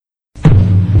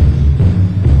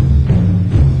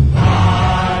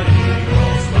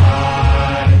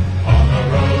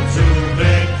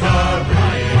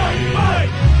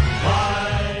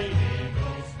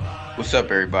What's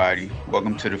up, everybody?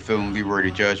 Welcome to the Phil and Leroy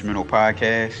the Judgmental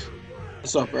Podcast,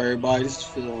 What's up, everybody? This is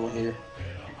Phil on here.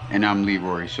 and I'm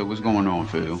Leroy. So, what's going on,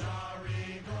 Phil?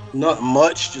 Not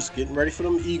much, just getting ready for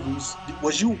them Eagles.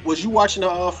 Was you watching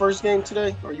the first game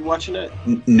today? Are you watching that?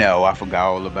 No, I forgot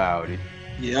all about it.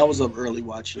 Yeah, I was up early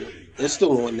watching it. It's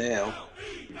still on now.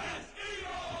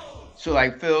 So,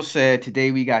 like Phil said,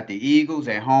 today we got the Eagles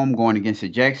at home going against the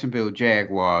Jacksonville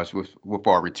Jaguars with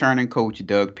our returning coach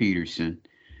Doug Peterson.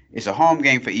 It's a home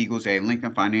game for Eagles at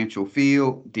Lincoln Financial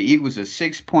Field. The Eagles are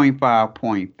 6.5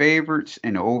 point favorites,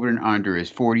 and the over and under is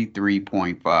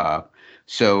 43.5.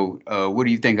 So, what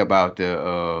do you think about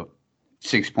the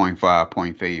 6.5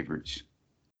 point favorites?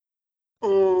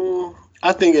 Mm,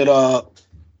 I think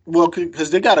well,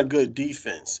 because they got a good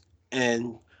defense,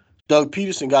 and Doug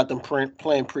Peterson got them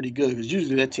playing pretty good. Because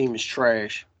usually that team is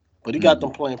trash, but he got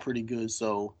them Mhm. playing pretty good.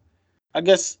 So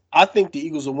I think the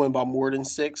Eagles will win by more than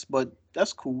six, but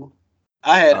that's cool.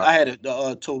 Uh, I had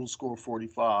a total score of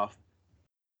 45.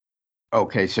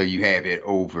 okay, so you have it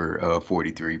over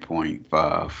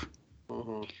 43.5.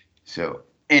 Mm-hmm. So,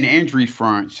 in the injury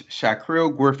fronts,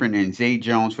 Shaquille Griffin and Zay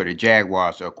Jones for the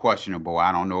Jaguars are questionable.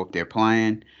 I don't know if they're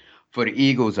playing. For the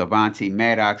Eagles, Avante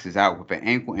Maddox is out with an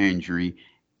ankle injury.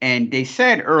 And they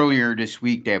said earlier this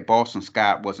week that Boston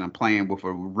Scott wasn't playing with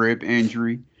a rib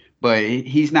injury, but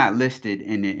he's not listed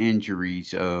in the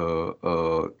injuries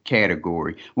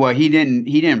category. Well, he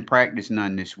didn't practice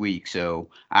none this week, so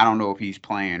I don't know if he's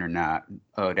playing or not.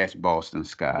 That's Boston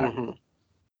Scott. Mm-hmm.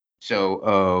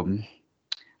 So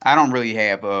I don't really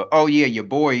have oh yeah, your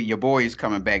boy is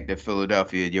coming back to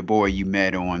Philadelphia. Your boy you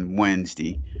met on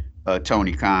Wednesday,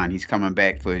 Tony Khan. He's coming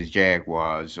back for his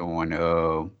Jaguars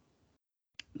on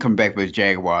coming back for his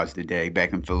Jaguars today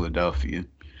back in Philadelphia.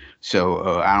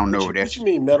 So I don't know. What you That's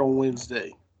mean Metal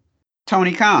Wednesday?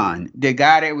 Tony Khan, the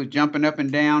guy that was jumping up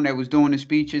and down, that was doing the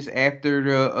speeches after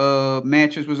the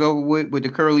matches was over with the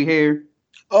curly hair.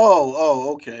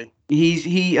 Okay.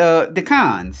 He the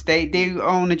Khans. They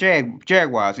own the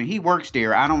Jaguars and he works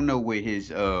there. I don't know what his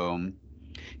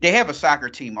they have a soccer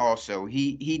team also.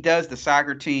 He does the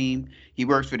soccer team. He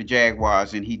works for the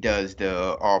Jaguars and he does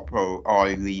the all pro all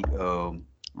elite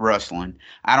wrestling.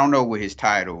 I don't know what his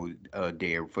title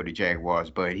there for the Jaguars,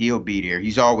 but he'll be there.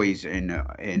 He's always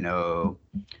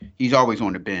he's always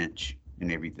on the bench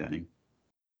and everything.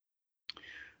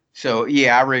 So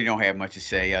yeah, I really don't have much to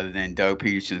say other than Doug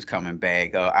Peterson's coming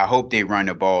back. I hope they run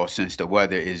the ball since the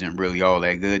weather isn't really all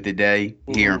that good today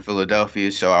here in Hmm.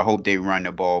 Philadelphia. So I hope they run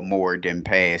the ball more than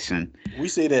passing. We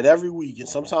say that every week, and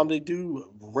sometimes they do,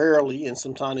 rarely, and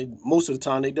most of the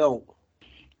time they don't.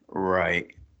 Right.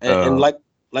 And Uh,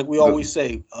 like we go- always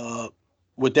say,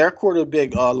 with their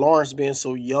quarterback Lawrence being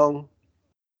so young,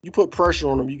 you put pressure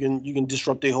on them, you can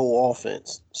disrupt their whole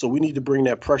offense. So we need to bring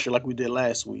that pressure like we did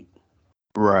last week.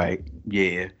 right.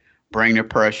 Yeah. Bring the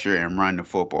pressure and run the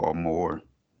football more.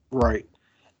 Right.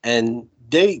 And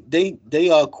they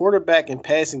quarterback and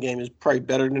passing game is probably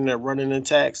better than their running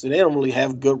attacks. And they don't really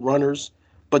have good runners,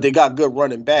 but they got good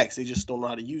running backs. They just don't know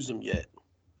how to use them yet.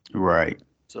 Right.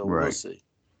 So we'll Right. see.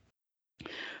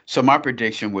 So my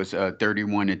prediction was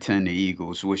 31-10 the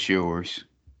Eagles. What's yours?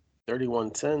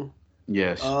 31-10.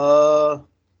 Yes. Uh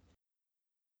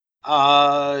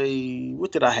I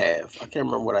what did I have? I can't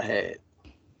remember what I had.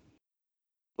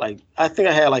 Like I think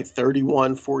I had like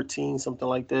 31-14, something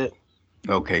like that.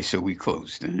 Okay, so we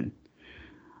closed then.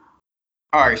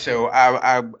 All right, so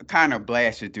I kind of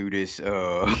blasted through this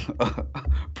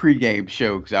pregame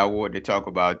show because I wanted to talk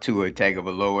about Tua attack of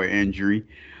a lower injury.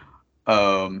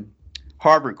 Um,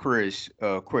 Harvard Chris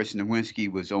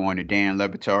Nowinski was on the Dan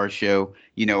Lebatard show.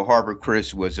 You know, Harvard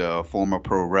Chris was a former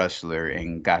pro wrestler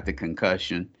and got the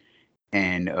concussion,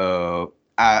 and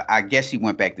I guess he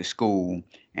went back to school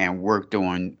and worked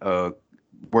on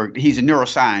worked. He's a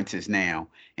neuroscientist now,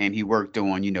 and he worked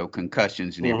on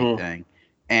concussions and Mm-hmm. everything.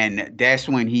 And that's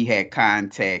when he had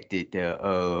contacted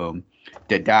the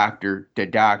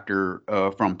doctor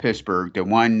from Pittsburgh, the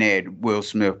one that Will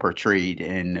Smith portrayed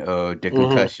in the Mm-hmm.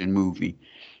 concussion movie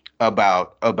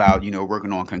about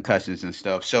working on concussions and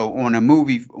stuff. So on a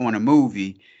movie,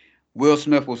 Will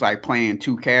Smith was like playing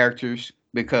two characters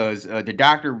because the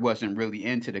doctor wasn't really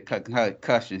into the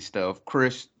concussion stuff.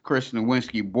 Chris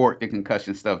Nowinski brought the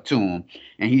concussion stuff to him,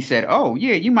 and he said, "Oh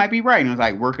yeah, you might be right." And was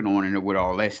like working on it with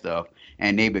all that stuff,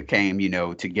 and they became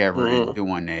together and Mm-hmm.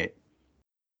 doing that.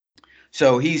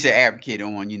 So he's an advocate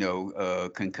on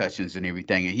concussions and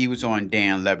everything, and he was on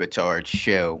Dan Lebatard's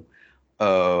show.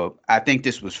 I think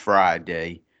this was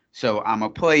Friday. So I'm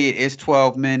gonna play it. It's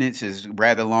 12 minutes. It's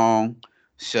rather long.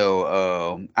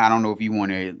 So I don't know if you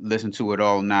want to listen to it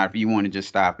all or not. If you want to just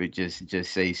stop it, just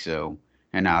say so.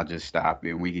 and I'll just stop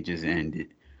it and we can just end it.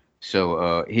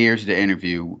 So here's the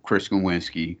interview with Chris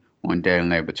Nowinski on Dan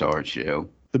Labertard Show.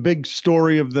 The big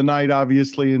story of the night,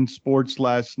 obviously, in sports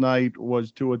last night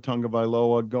was Tua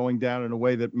Tagovailoa going down in a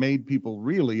way that made people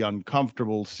really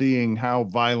uncomfortable, seeing how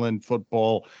violent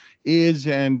football is,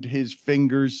 and his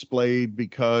fingers splayed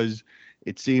because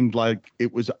it seemed like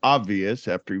it was obvious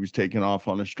after he was taken off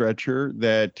on a stretcher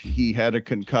that he had a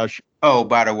concussion. Oh,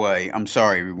 by the way, I'm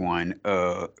sorry, everyone.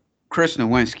 Chris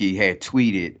Nowinski had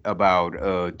tweeted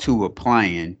about Tua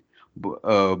playing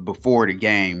before the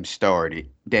game started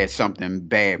that something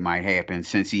bad might happen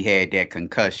since he had that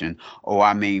concussion, or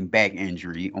I mean back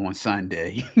injury on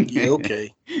Sunday. Yeah,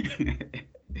 okay.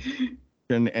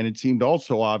 And it seemed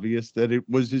also obvious that it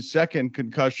was his second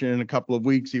concussion in a couple of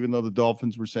weeks, even though the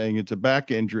Dolphins were saying it's a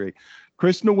back injury.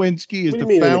 Chris Nowinski is What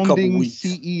do you the mean in a couple founding weeks?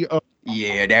 CEO.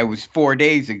 Yeah, that was 4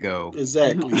 days ago.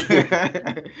 Exactly.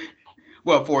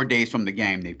 Well, 4 days from the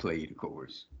game they played, of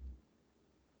course.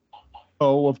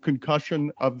 Of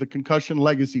the Concussion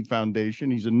Legacy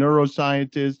Foundation. He's a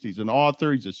neuroscientist, he's an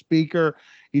author, he's a speaker,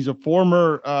 he's a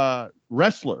former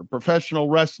professional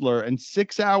wrestler. And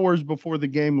 6 hours before the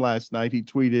game last night, he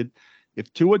tweeted,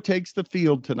 "If Tua takes the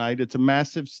field tonight, it's a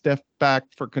massive step back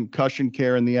for concussion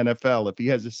care in the NFL. If he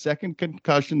has a second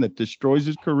concussion that destroys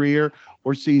his career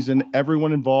or season,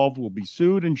 everyone involved will be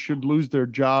sued and should lose their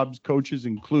jobs, coaches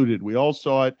included. We all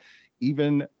saw it.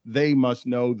 Even they must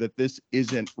know that this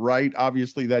isn't right."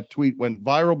 Obviously, that tweet went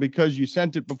viral because you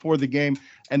sent it before the game,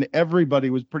 and everybody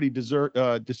was pretty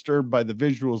disturbed by the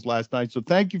visuals last night. So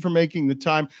thank you for making the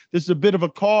time. This is a bit of a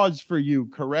cause for you,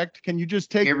 correct? Can you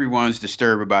just take... Everyone's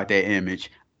disturbed about that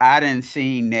image. I done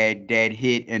seen that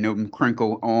hit and them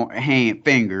crinkle on hand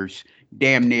fingers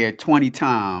damn near 20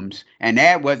 times, and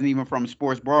that wasn't even from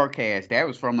sports broadcast. That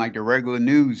was from like the regular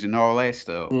news and all that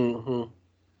stuff. Mm-hmm.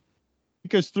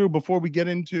 Take us through, before we get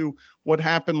into what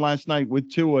happened last night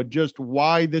with Tua, just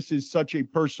why this is such a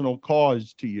personal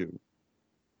cause to you.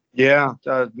 Yeah,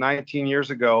 19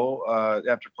 years ago,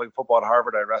 after playing football at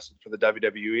Harvard, I wrestled for the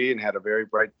WWE and had a very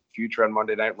bright future on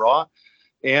Monday Night Raw.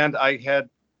 And I had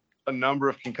a number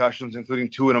of concussions, including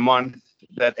 2 in a month,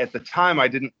 that at the time I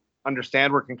didn't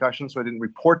understand were concussions, so I didn't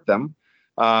report them.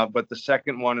 But the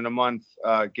second one in a month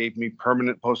gave me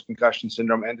permanent post-concussion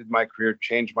syndrome, ended my career,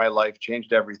 changed my life,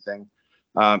 changed everything.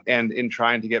 And in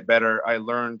trying to get better, I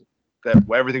learned that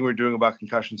everything we were doing about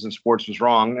concussions in sports was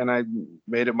wrong. And I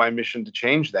made it my mission to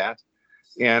change that.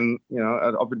 And,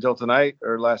 up until tonight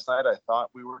or last night, I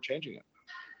thought we were changing it.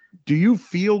 Do you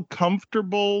feel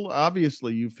comfortable?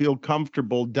 Obviously, you feel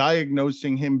comfortable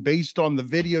diagnosing him based on the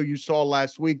video you saw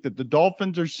last week that the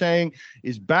Dolphins are saying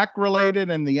is back related,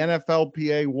 and the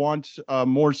NFLPA wants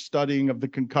more studying of the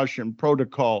concussion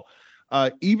protocol.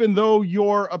 Even though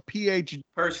you're a PhD.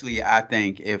 Personally, I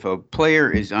think if a player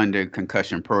is under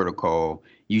concussion protocol,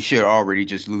 you should already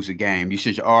just lose a game. You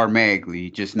should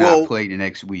automatically just not play the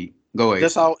next week. Go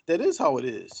ahead. That is how it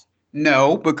is.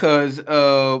 No, because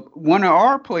one of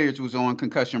our players was on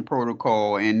concussion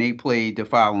protocol and they played the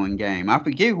following game. I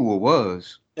forget who it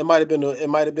was. It might have been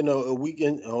a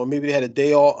weekend, or maybe they had a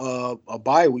day off, a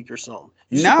bye week or something.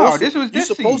 You're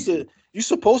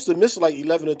supposed to miss like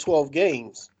 11 or 12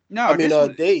 games. No,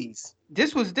 days.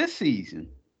 This was this season.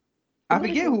 I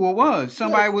forget who it was.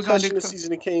 Somebody was on the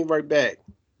season and came right back.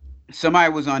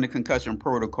 Somebody was on the concussion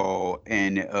protocol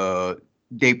and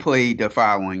they played the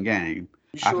following game.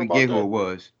 I forget who it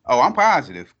was. Oh, I'm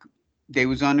positive. They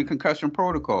was on the concussion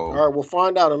protocol. All right, well,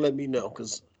 find out and let me know,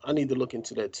 because I need to look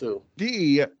into that too.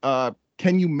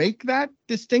 Can you make that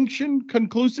distinction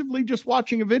conclusively just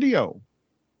watching a video?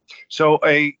 So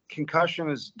a concussion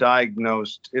is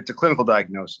diagnosed. It's a clinical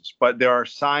diagnosis, but there are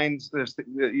signs.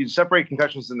 You separate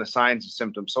concussions into signs and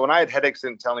symptoms. So when I had headaches, I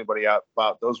didn't tell anybody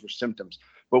about those were symptoms.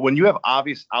 But when you have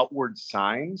obvious outward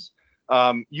signs,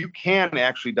 you can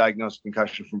actually diagnose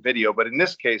concussion from video. But in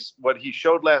this case, what he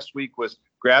showed last week was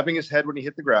grabbing his head when he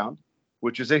hit the ground,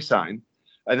 which is a sign,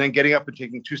 and then getting up and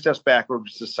taking 2 steps backward,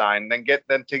 which is a sign, then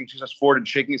taking 2 steps forward and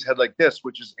shaking his head like this,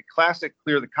 which is a classic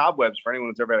clear the cobwebs for anyone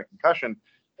who's ever had a concussion,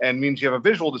 and means you have a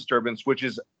visual disturbance, which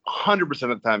is 100%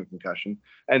 of the time a concussion.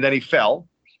 And then he fell,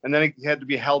 and then he had to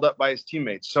be held up by his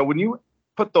teammates. So when you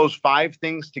put those 5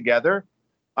 things together,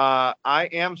 I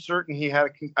am certain he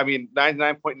had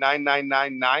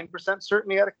 99.9999%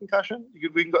 certain he had a concussion.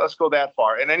 Let's go that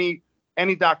far. And any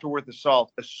doctor worth his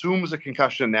salt assumes a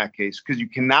concussion in that case, because you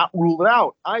cannot rule it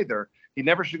out either. He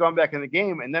never should have gone back in the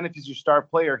game. And then if he's your star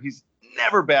player, he's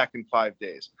never back in 5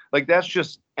 days. Like, that's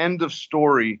just end of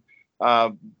story.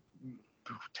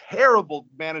 Terrible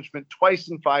management twice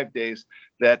in 5 days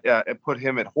that put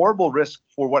him at horrible risk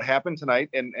for what happened tonight,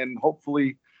 and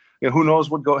hopefully who knows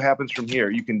what happens from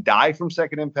here. You can die from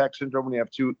second impact syndrome when you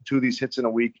have two of these hits in a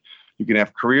week. You can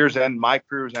have careers end. My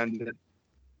career's ended.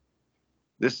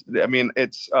 It's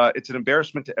an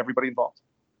embarrassment to everybody involved.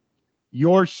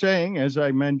 You're saying, as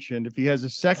I mentioned, if he has a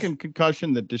second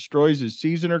concussion that destroys his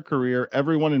season or career,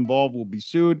 everyone involved will be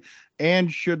sued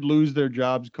and should lose their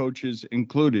jobs, coaches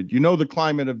included. You know the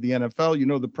climate of the NFL. You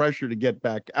know the pressure to get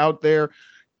back out there.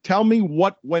 Tell me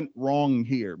what went wrong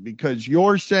here, because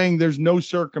you're saying there's no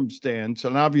circumstance,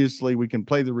 and obviously we can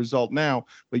play the result now,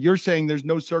 but you're saying there's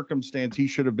no circumstance he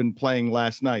should have been playing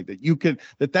last night,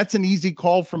 that's an easy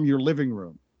call from your living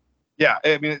room. Yeah,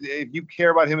 I mean, if you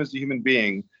care about him as a human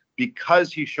being,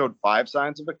 because he showed 5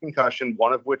 signs of a concussion,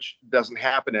 one of which doesn't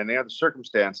happen in any other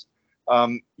circumstance,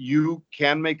 you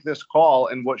can make this call.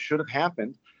 And what should have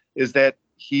happened is that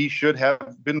he should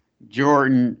have been.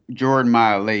 Jordan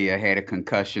Mailata had a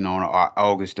concussion on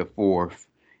August the 4th,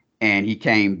 and he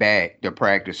came back to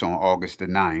practice on August the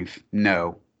 9th.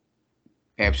 No,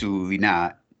 absolutely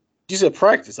not. You said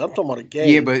practice. I'm talking about a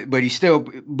game. Yeah, but he's still.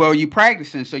 Well, you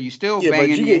practicing, so you still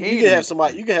banging your head. You can have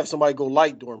somebody. You can have somebody go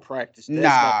light during practice. That's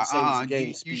not the same as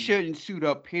game speed. You shouldn't suit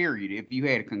up. Period. If you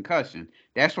had a concussion,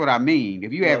 that's what I mean.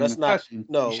 If you have a concussion,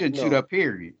 you shouldn't suit up.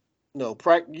 Period. No,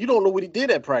 you don't know what he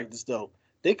did at practice though.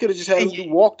 They could have just had him do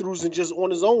walkthroughs and just on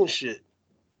his own shit.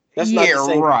 That's not the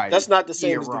same. Right. That's not the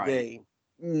same as the game.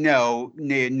 No.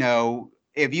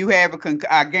 If you have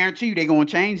I guarantee you they're gonna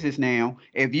change this now.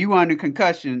 If you under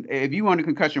concussion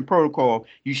protocol,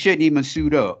 you shouldn't even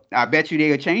suit up. I bet you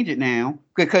they'll change it now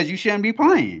because you shouldn't be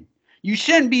playing. You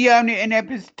shouldn't be out in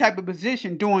that type of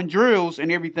position doing drills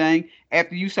and everything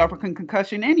after you suffer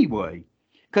concussion anyway.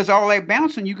 Because all that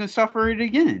bouncing, you can suffer it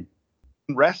again.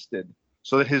 Rested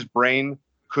so that his brain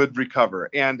could recover.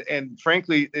 And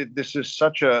frankly, this is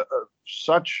such a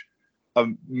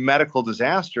medical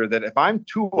disaster that if I'm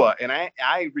Tua and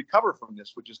I recover from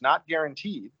this, which is not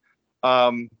guaranteed,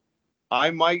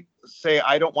 I might say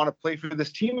I don't want to play for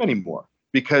this team anymore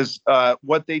because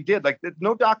what they did, like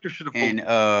no doctor should have.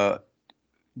 And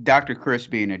Dr. Chris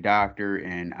being a doctor,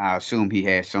 and I assume he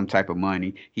has some type of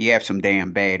money. He has some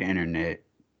damn bad internet.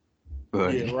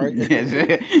 But, yeah,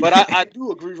 right. But I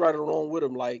do agree right along with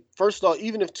him. Like, first off,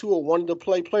 even if Tua wanted to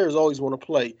play, players always want to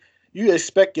play. You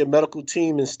expect your medical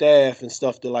team and staff and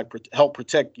stuff to like help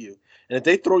protect you. And if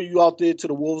they throw you out there to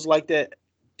the wolves like that,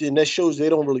 then that shows they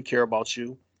don't really care about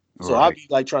you. So I'd be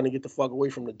like trying to get the fuck away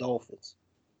from the Dolphins.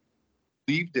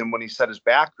 Believed him when he said his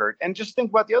back hurt. And just think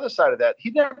about the other side of that.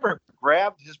 He never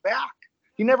grabbed his back.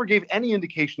 He never gave any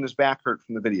indication his back hurt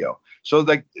from the video. So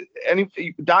like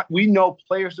we know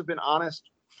players have been honest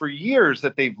for years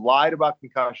that they've lied about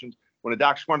concussions. When a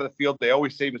doctor's going to the field, they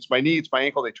always say, it's my knee, it's my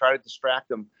ankle. They try to distract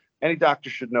them. Any doctor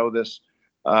should know this.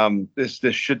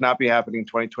 This should not be happening in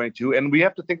 2022. And we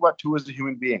have to think about Tua as a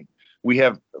human being. We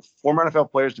have former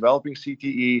NFL players developing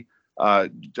CTE,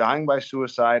 dying by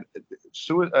suicide.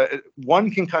 One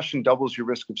concussion doubles your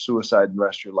risk of suicide in the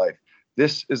rest of your life.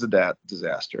 This is a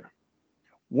disaster.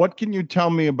 What can you tell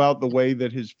me about the way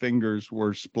that his fingers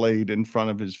were splayed in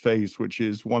front of his face, which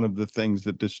is one of the things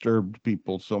that disturbed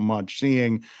people so much,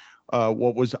 seeing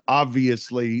what was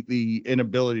obviously the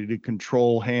inability to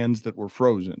control hands that were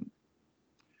frozen?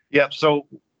 Yeah, so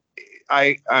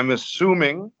I'm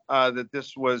assuming that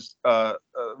this was a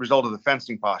result of the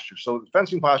fencing posture. So the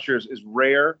fencing posture is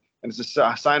rare, and it's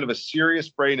a sign of a serious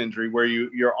brain injury where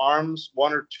your arms,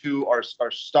 one or two, are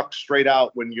stuck straight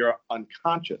out when you're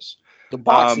unconscious. The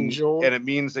boxing joint. And it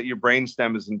means that your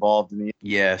brainstem is involved in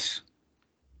the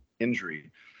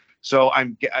injury. So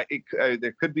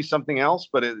there could be something else,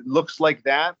 but it looks like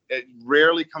that. It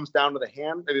rarely comes down to the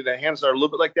hand. I mean, the hands are a little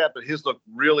bit like that, but his look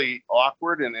really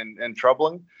awkward and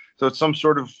troubling. So it's some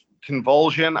sort of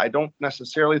convulsion. I don't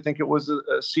necessarily think it was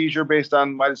a seizure based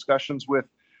on my discussions with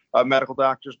medical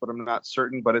doctors, but I'm not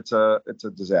certain. But it's a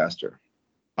disaster.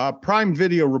 Prime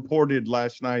Video reported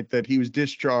last night that he was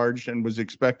discharged and was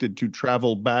expected to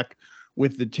travel back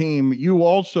with the team. You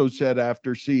also said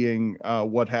after seeing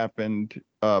what happened,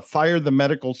 fire the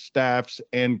medical staffs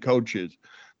and coaches.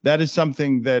 That is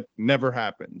something that never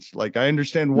happens. Like, I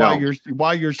understand why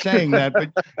you're saying that, but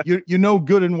you know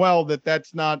good and well that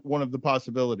that's not one of the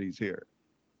possibilities here.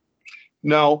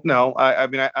 No. I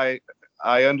mean,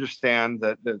 I understand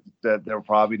that there will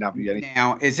probably not be any.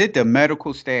 Now, is it the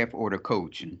medical staff or the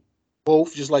coaching?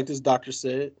 Both, just like this doctor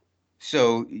said.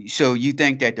 So you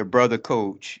think that the brother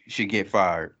coach should get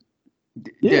fired?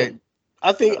 Yeah,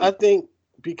 I think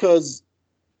because,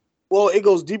 well, it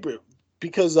goes deeper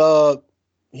because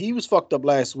he was fucked up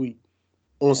last week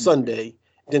on Sunday,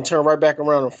 then turn right back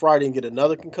around on Friday and get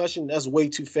another concussion, that's way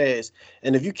too fast.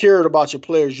 And if you cared about your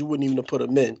players, you wouldn't even have put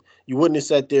them in. You wouldn't have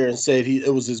sat there and said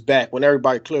it was his back when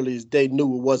everybody clearly they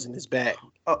knew it wasn't his back.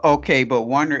 Okay, but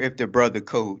wonder if the brother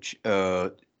coach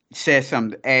said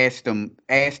something, asked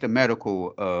the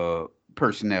medical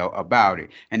personnel about it,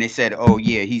 and they said, "Oh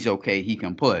yeah, he's okay, he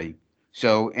can play."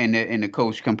 So and the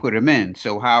coach can put him in.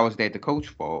 So how is that the coach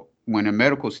fault when the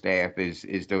medical staff is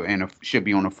the and should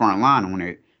be on the front line on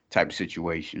that type of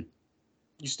situation?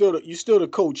 You still the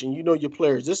coach, and you know your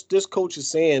players. This coach is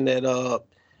saying that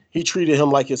he treated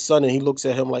him like his son, and he looks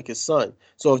at him like his son.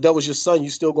 So if that was your son, you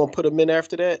still gonna put him in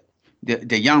after that?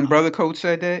 The young brother coach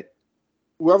said that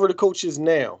Whoever the coach is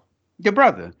now, the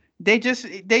brother they just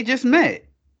met.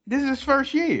 This is his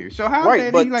first year, so how is right? that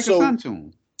he But like a son to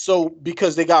him? so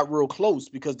because they got real close,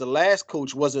 because the last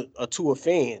coach wasn't a Tua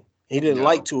fan. He didn't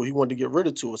like No. Tua. He wanted to get rid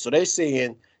of Tua. So they're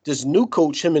saying this new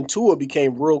coach, him and Tua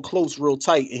became real close, real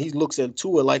tight, and he looks at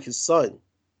Tua like his son.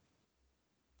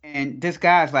 And this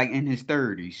guy's like in his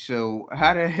 30s. So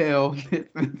how the hell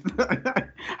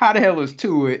how the hell is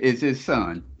Tua is his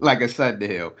son? Like a son to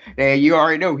him. And you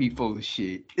already know he full of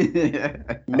shit.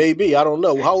 Maybe, I don't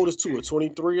know. How old is Tua?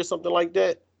 23 or something like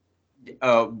that?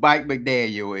 Mike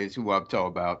McDaniel is who I'm talking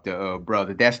about, the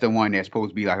brother. That's the one that's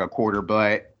supposed to be like a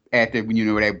quarterback after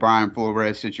that Brian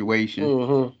Flores situation.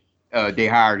 Mm-hmm. They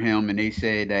hired him and they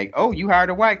said like, "Oh, you hired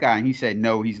a white guy," and he said,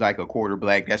 "No, he's like a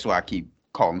quarterback." That's why I keep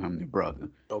calling him the brother.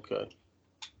 Okay.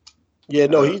 Yeah,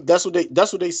 no, Uh, that's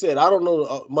what they said. I don't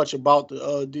know much about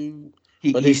the dude,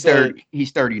 he but they he's said 30.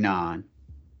 He's 39.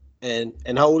 and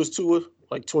how old is Tua?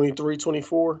 Like 23,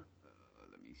 24?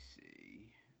 Let me see.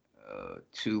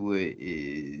 Tua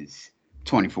is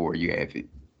 24. You have it.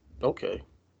 Okay.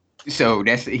 So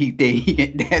that's like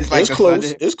It's a son.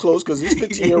 close. It's close because these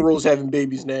 15-year-olds having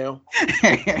babies now.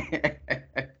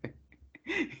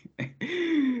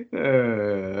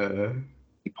 uh,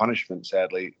 Punishment,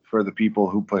 sadly, for the people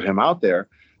who put him out there.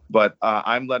 But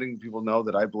I'm letting people know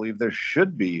that I believe there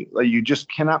should be. Like, you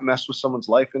just cannot mess with someone's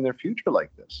life and their future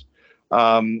like this.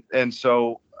 And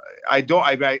so I don't.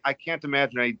 I can't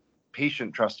imagine a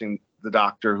patient trusting the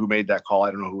doctor who made that call.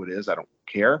 I don't know who it is. I don't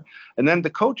care. And then the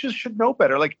coaches should know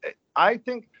better. Like, I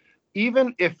think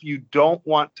even if you don't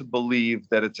want to believe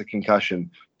that it's a concussion,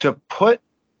 to put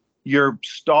your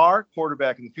star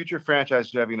quarterback in the future franchise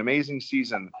who's having an amazing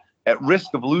season at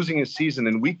risk of losing his season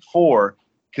in week 4,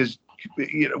 because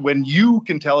when you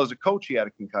can tell as a coach he had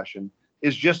a concussion,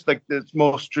 is just like the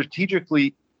most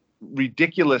strategically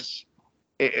ridiculous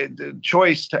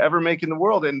choice to ever make in the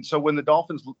world. And so when the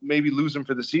Dolphins maybe lose him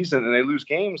for the season and they lose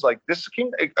games, like this,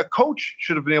 a coach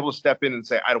should have been able to step in and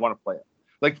say, "I don't want to play it."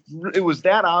 Like, it was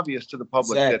that obvious to the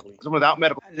public Exactly. that without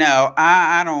medical. no,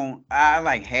 I don't. I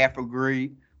like half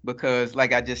agree because,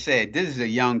 like I just said, this is a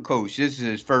young coach. This is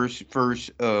his first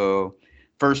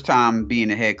time being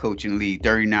a head coach in the league.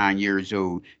 39 years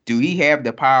old. Do he have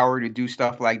the power to do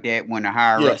stuff like that when the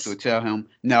higher ups will Yes. tell him?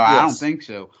 No, I don't Yes. think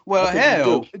so. I Well, think you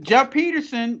hell, do. Doug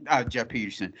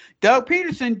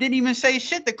Peterson didn't even say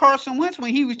shit to Carson Wentz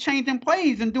when he was changing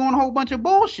plays and doing a whole bunch of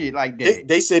bullshit like They, that.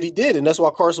 they said he did, and that's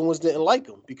why Carson Wentz didn't like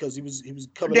him because he was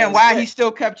coming at Then his why he back.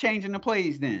 still kept changing the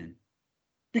plays then?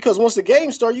 Because once the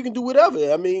game starts, you can do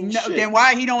whatever. I mean, No, then shit.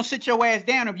 why he don't sit your ass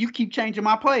down if you keep changing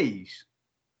my plays?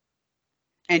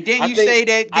 And then I you think say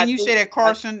that I then you say think that I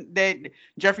Carson that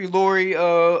Jeffrey Lurie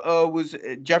was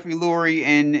Jeffrey Lurie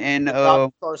and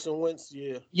Dr. Carson Wentz,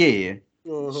 yeah. yeah.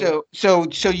 Uh-huh. So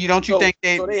you don't you So think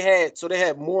that so they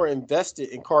had more invested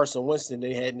in Carson Wentz than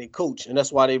they had in their coach, and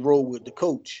that's why they rolled with the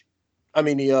coach. I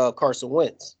mean the Carson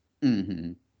Wentz.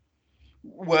 hmm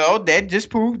well that just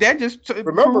proved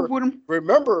Remember, with him.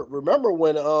 remember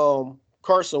when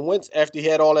Carson Wentz, after he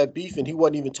had all that beef and he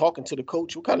wasn't even talking to the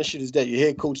coach. What kind of shit is that? Your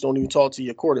head coach don't even talk to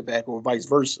your quarterback or vice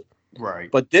versa. Right.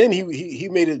 But then he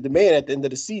made a demand at the end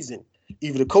of the season.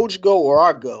 Either the coach go or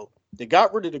I go. They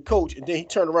got rid of the coach, and then he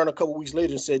turned around a couple weeks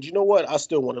later and said, "You know what? I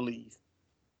still want to leave."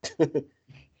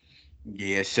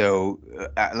 Yeah, so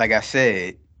like I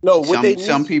said, No, what they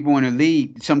some need. people in the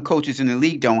league, some coaches in the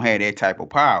league don't have that type of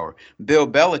power. Bill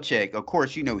Belichick, of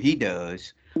course, he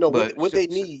does, No, what but what they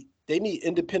need. They need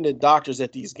independent doctors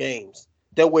at these games.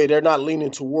 That way, they're not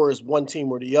leaning towards one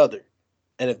team or the other.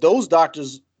 And if those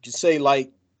doctors can say like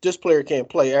this player can't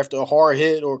play after a hard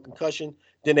hit or concussion,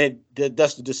 then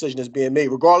that's the decision that's being made,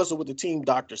 regardless of what the team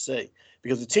doctors say.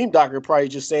 Because the team doctor are probably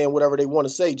just saying whatever they want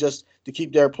to say just to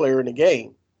keep their player in the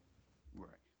game. right.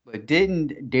 But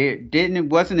didn't it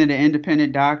wasn't it an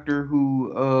independent doctor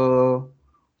who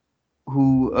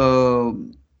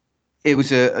it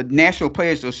was a National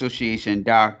Players Association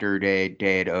doctor that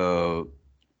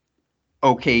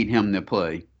okayed him to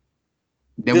play.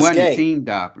 There This wasn't a game. team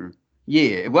doctor. Yeah,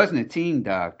 it wasn't a team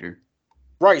doctor.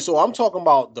 Right. So I'm talking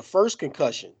about the first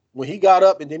concussion. When he got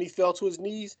up and then he fell to his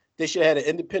knees, they should have had an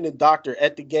independent doctor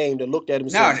at the game that looked at him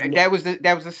and No, says,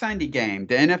 that was the Sunday game.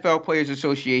 The NFL Players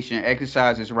Association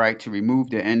exercised its right to remove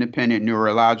the independent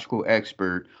neurological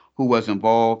expert who was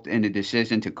involved in the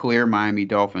decision to clear Miami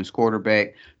Dolphins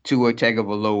quarterback Tua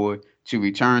Tagovailoa to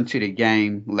return to the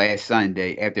game last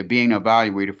Sunday after being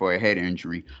evaluated for a head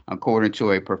injury, according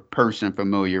to a person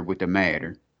familiar with the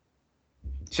matter.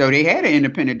 So they had an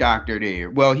independent doctor there.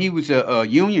 Well, he was a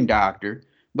union doctor,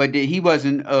 but he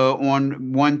wasn't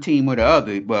on one team or the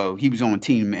other. Well, he was on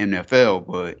team NFL,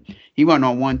 but he wasn't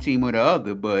on one team or the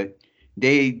other. But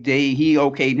he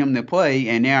okayed him to play,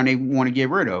 and now they want to get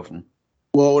rid of him.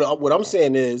 well, what I'm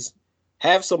saying is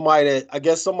have somebody that, I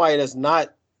guess, somebody that's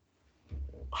not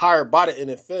hired by the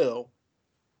NFL,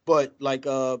 but like,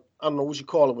 I don't know what you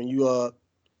call it when you,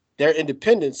 they're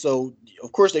independent. So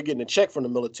of course they're getting a check from the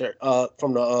military,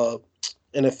 from the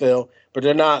NFL, but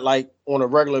they're not like on a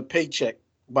regular paycheck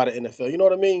by the NFL. You know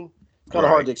what I mean? It's kind of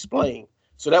hard Right. to explain.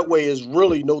 So that way is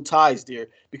really no ties there,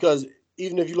 because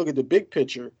even if you look at the big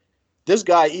picture, this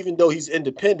guy, even though he's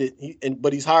independent,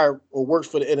 but he's hired or works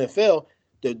for the NFL,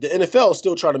 the NFL is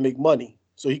still trying to make money.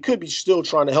 So he could be still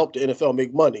trying to help the NFL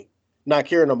make money, not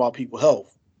caring about people's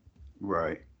health.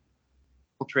 Right.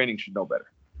 Training should know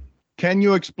better. Can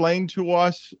you explain to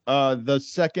us the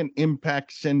second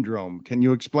impact syndrome? Can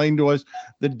you explain to us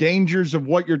the dangers of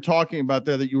what you're talking about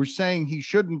there, that you were saying he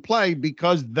shouldn't play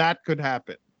because that could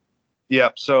happen? Yeah.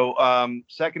 So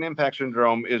second impact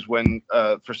syndrome is when,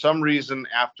 for some reason,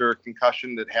 after a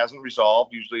concussion that hasn't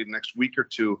resolved, usually the next week or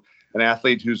two, an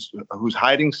athlete who's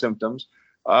hiding symptoms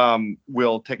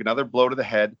will take another blow to the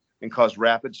head and cause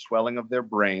rapid swelling of their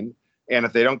brain. And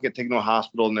if they don't get taken to a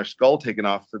hospital and their skull taken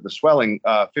off for the swelling,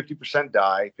 50%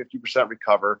 die, 50%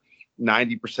 recover,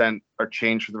 90% are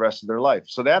changed for the rest of their life.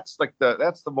 So that's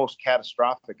the most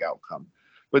catastrophic outcome.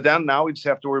 But then now we just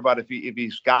have to worry about if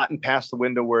he's gotten past the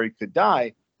window where he could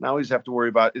die. Now we just have to worry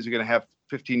about, is he going to have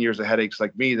 15 years of headaches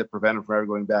like me that prevent him from ever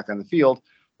going back on the field,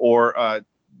 or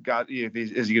is he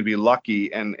going to be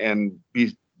lucky and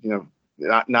be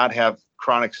not have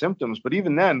chronic symptoms? But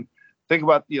even then, think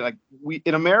about like we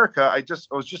in America. I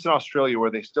was just in Australia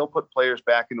where they still put players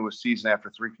back into a season after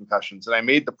 3 concussions, and I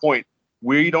made the point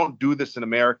we don't do this in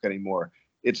America anymore.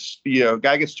 It's a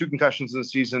guy gets 2 concussions in the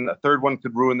season, a third one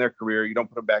could ruin their career. You don't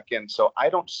put them back in. So I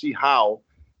don't see how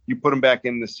you put them back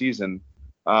in the season,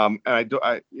 and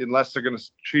unless they're going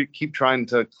to keep trying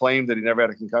to claim that he never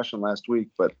had a concussion last week.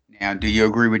 But Now, do you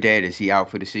agree with that? Is he out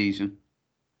for the season?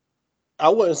 I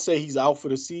wouldn't say he's out for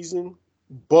the season,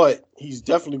 but he's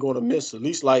definitely going to miss at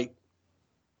least like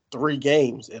 3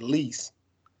 games at least,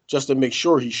 just to make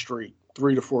sure he's straight.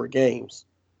 3 to 4 games.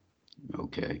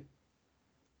 Okay.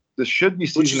 this should be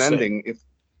season ending. If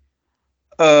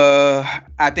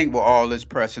I think with all this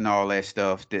press and all that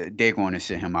stuff, they're going to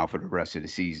sit him out for the rest of the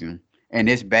season. And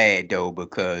it's bad though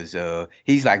because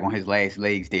he's like on his last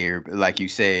legs there. Like you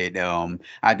said,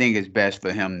 I think it's best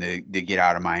for him to get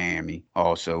out of Miami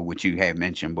also, which you had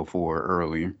mentioned before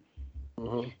earlier.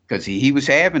 Because he was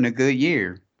having a good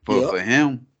year for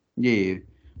him. Yeah.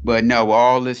 But no,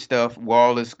 all this stuff,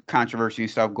 all this controversy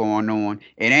and stuff going on,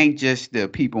 it ain't just the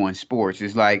people in sports.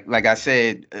 It's like I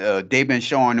said, they've been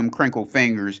showing them crinkled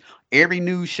fingers. Every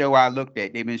news show I looked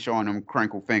at, they've been showing them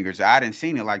crinkled fingers. I didn't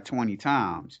seen it like 20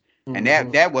 times. And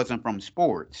that wasn't from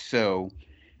sports. So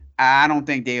I don't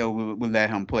think they will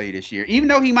let him play this year. Even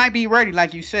though he might be ready,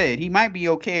 like you said, he might be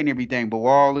okay and everything, but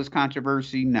with all this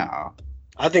controversy, nah.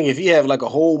 I think if he have like a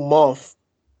whole month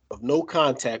of no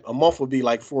contact, a month would be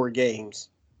like 4 games.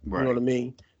 Right. You know what I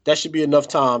mean? That should be enough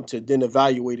time to then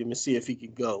evaluate him and see if he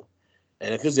can go.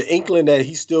 And if it's an inkling that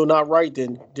he's still not right,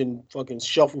 then fucking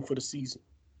shelf him for the season.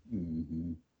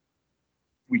 Mm-hmm.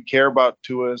 We care about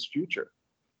Tua's future.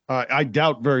 I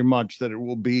doubt very much that it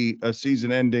will be a season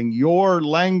ending. Your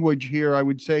language here, I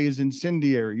would say, is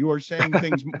incendiary. You are saying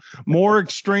things more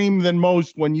extreme than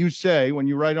most when you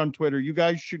write on Twitter, you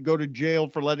guys should go to jail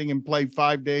for letting him play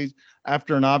 5 days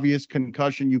after an obvious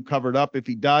concussion you covered up. If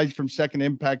he dies from second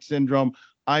impact syndrome,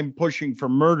 I'm pushing for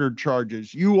murder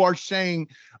charges. You are saying,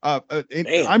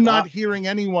 I'm not hearing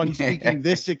anyone speaking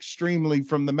this extremely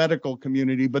from the medical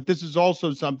community, but this is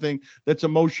also something that's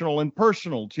emotional and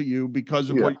personal to you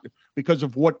because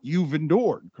of what you've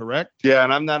endured, correct? Yeah,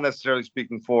 and I'm not necessarily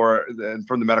speaking from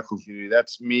the medical community.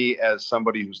 That's me as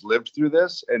somebody who's lived through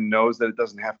this and knows that it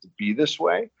doesn't have to be this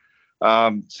way.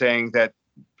 Saying that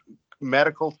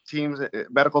medical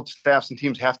staffs and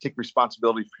teams have to take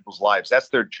responsibility for people's lives. That's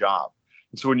their job.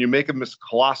 And so when you make a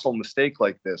colossal mistake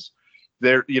like this,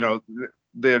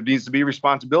 there needs to be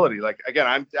responsibility. Like,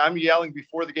 again, I'm yelling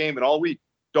before the game and all week,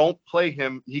 don't play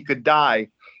him. He could die.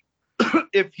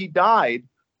 If he died,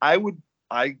 I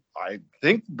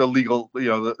think the legal,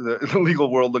 the legal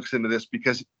world looks into this,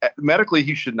 because medically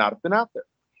he should not have been out there.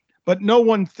 But no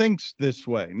one thinks this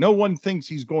way. No one thinks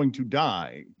he's going to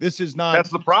die. This is not. That's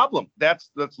the problem.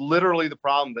 That's literally the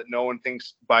problem, that no one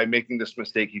thinks by making this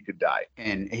mistake he could die.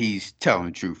 And he's telling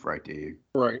the truth right there.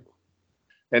 Right.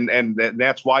 And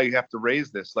that's why you have to raise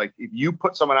this. Like, if you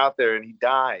put someone out there and he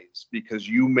dies because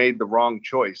you made the wrong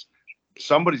choice,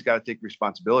 somebody's got to take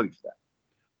responsibility for that.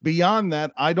 Beyond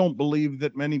that, I don't believe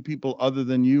that many people other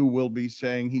than you will be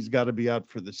saying he's got to be out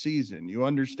for the season. You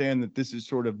understand that this is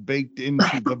sort of baked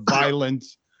into the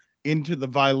violence,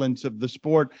 of the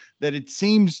sport, that it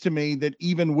seems to me that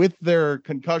even with their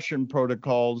concussion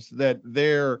protocols, that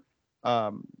they're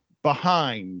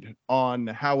behind on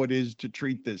how it is to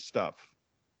treat this stuff.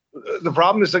 The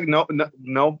problem is, like,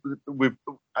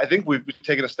 I think we've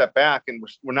taken a step back, and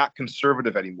we're not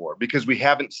conservative anymore, because we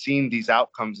haven't seen these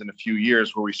outcomes in a few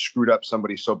years where we screwed up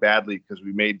somebody so badly because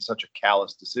we made such a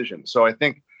callous decision. So I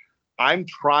think I'm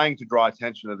trying to draw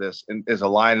attention to this and as a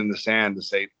line in the sand to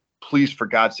say, please, for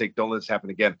God's sake, don't let this happen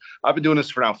again. I've been doing this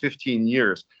for now 15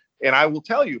 years. And I will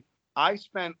tell you, I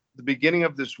spent the beginning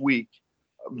of this week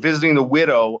visiting the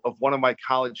widow of one of my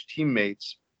college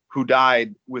teammates who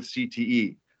died with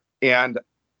CTE. And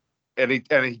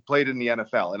he played in the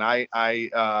NFL. And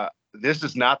I this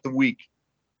is not the week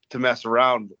to mess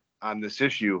around on this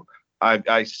issue.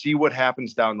 I see what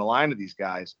happens down the line of these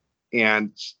guys,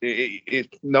 and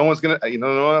no one's gonna,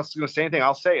 no one else is gonna say anything.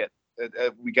 I'll say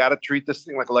it. We got to treat this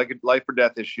thing like a life or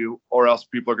death issue, or else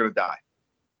people are gonna die.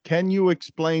 Can you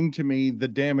explain to me the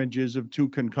damages of 2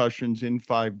 concussions in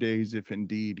 5 days, if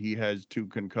indeed he has 2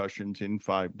 concussions in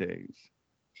 5 days?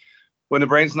 When the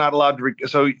brain's not allowed to,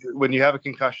 so when you have a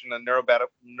concussion, a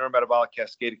neurometabolic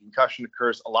cascade of concussion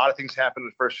occurs. A lot of things happen in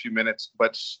the first few minutes,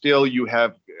 but still you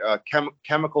have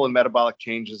chemical and metabolic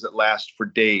changes that last for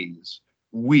days,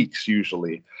 weeks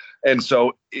usually. And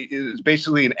so it's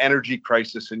basically an energy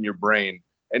crisis in your brain.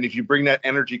 And if you bring that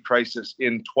energy crisis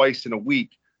in twice in a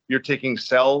week, you're taking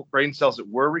brain cells that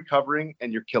were recovering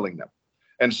and you're killing them.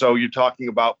 And so you're talking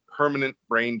about permanent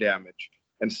brain damage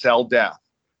and cell death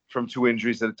from 2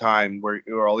 injuries at a time, where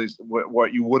all these,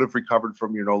 what you would have recovered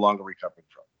from, you're no longer recovering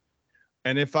from.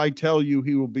 And if I tell you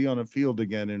he will be on a field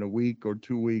again in a week or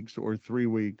 2 weeks or 3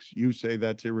 weeks, you say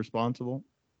that's irresponsible?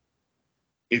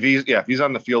 If he's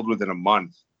on the field within a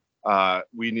month,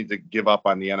 we need to give up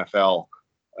on the NFL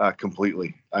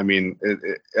completely. I mean,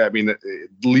 at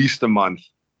least a month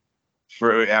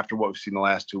for after what we've seen the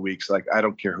last 2 weeks. Like, I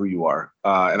don't care who you are,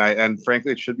 and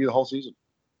frankly, it should be the whole season.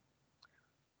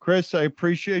 Chris, I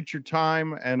appreciate your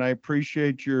time, and I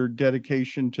appreciate your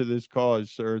dedication to this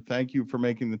cause, sir. Thank you for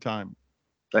making the time.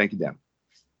 Thank you, Dan.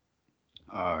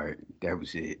 All right, that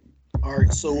was it. All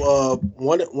right, so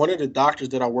one of the doctors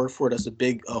that I work for, that's a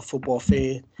big football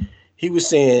fan, he was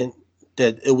saying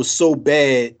that it was so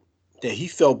bad that he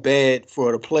felt bad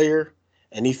for the player,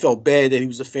 and he felt bad that he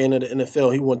was a fan of the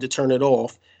NFL. He wanted to turn it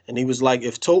off, and he was like,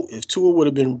 if Tua would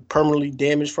have been permanently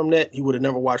damaged from that, he would have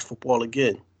never watched football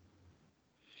again.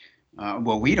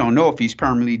 Well, we don't know if he's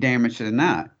permanently damaged or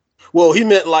not. Well, he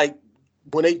meant like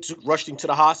when they rushed him to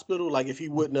the hospital, like if he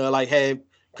wouldn't have like had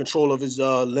control of his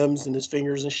limbs and his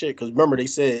fingers and shit. Because remember, they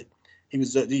said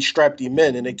he strapped him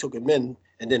in and they took him in,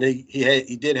 and then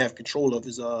he did have control of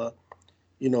his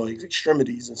his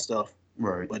extremities and stuff.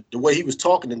 Right. But the way he was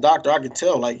talking to the doctor, I could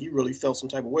tell like he really felt some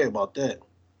type of way about that.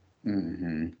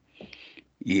 Mm-hmm.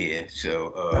 Yeah,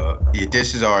 so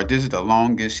this is the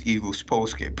longest Eagles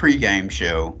pregame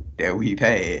show that we've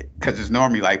had, because it's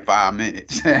normally like 5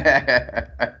 minutes.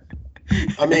 I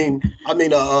mean,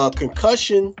 a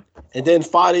concussion and then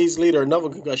 5 days later another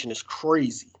concussion is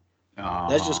crazy.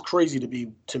 That's just crazy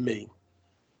to me.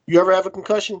 You ever have a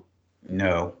concussion?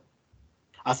 No.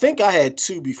 I think I had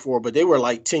 2 before, but they were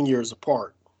like 10 years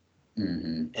apart.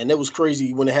 Mm-hmm. And it was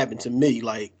crazy when it happened to me.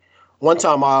 Like one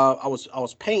time I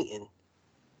was painting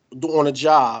on a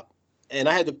job, and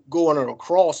I had to go under a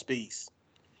crawl space,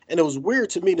 and it was weird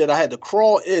to me that I had to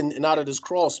crawl in and out of this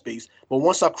crawl space, but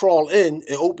once I crawl in,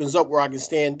 it opens up where I can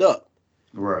stand up.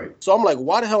 Right. So I'm like,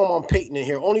 why the hell am I painting in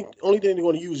here? Only thing they're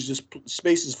going to use is just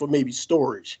spaces for maybe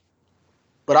storage.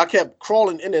 But I kept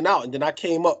crawling in and out, and then I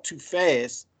came up too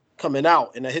fast coming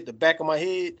out, and I hit the back of my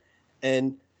head,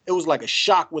 and it was like a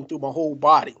shock went through my whole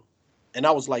body, and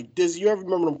I was like dizzy. You ever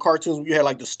remember them cartoons where you had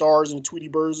like the stars and the Tweety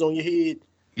birds on your head?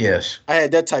 Yes. I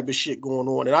had that type of shit going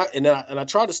on, and I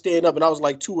tried to stand up, and I was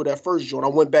like 2 of that first joint. I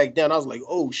went back down. I was like,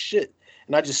 oh shit,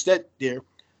 and I just sat there.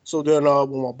 So then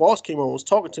when my boss came on and was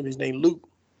talking to me, his name Luke.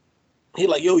 He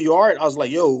like, yo, you all right? I was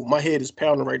like, yo, my head is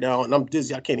pounding right now and I'm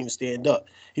dizzy. I can't even stand up.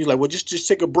 He's like, well, just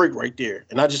take a break right there.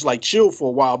 And I just like chilled for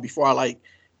a while before I like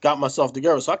got myself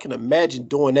together. So I can imagine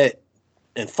doing that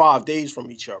in 5 days from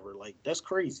each other. Like, that's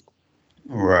crazy.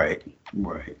 Right,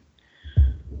 right.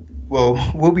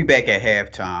 Well, we'll be back at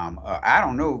halftime. I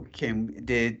don't know.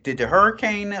 Did the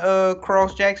hurricane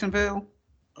cross Jacksonville?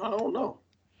 I don't know.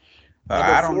 I know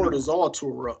I don't know. Florida's all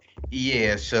tore up.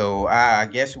 Yeah, so I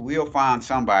guess we'll find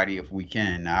somebody if we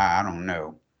can. I don't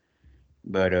know,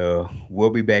 but we'll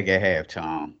be back at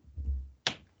halftime.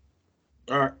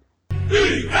 All right.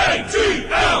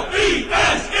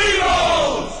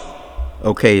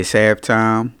 Okay, it's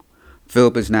halftime.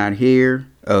 Philip is not here.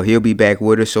 He'll be back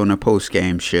with us on the post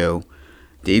game show.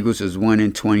 The Eagles is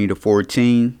winning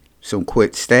 20-14. Some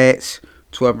quick stats.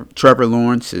 Trevor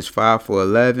Lawrence is 5 for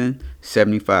 11,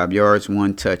 75 yards,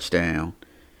 1 touchdown.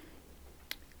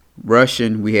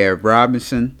 Rushing, we have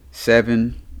Robinson,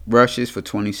 7 rushes for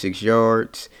 26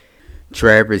 yards.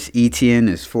 Travis Etienne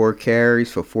is 4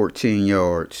 carries for 14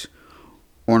 yards.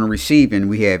 On the receiving,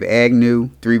 we have Agnew,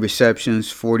 3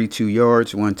 receptions, 42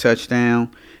 yards, 1 touchdown.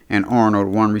 And Arnold,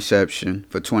 1 reception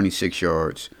for 26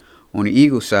 yards. On the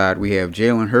Eagles side, we have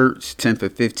Jalen Hurts, 10 for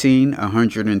 15,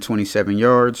 127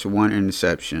 yards, 1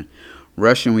 interception.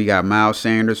 Rushing, we got Miles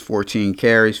Sanders, 14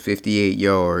 carries, 58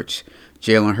 yards.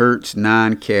 Jalen Hurts,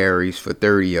 9 carries for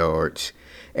 30 yards.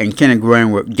 And Kenneth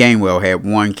Gainwell had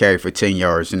 1 carry for 10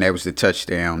 yards, and that was the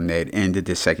touchdown that ended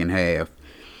the second half.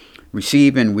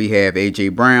 Receiving, we have A.J.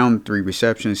 Brown, 3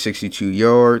 receptions, 62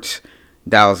 yards.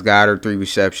 Dallas Goedert, 3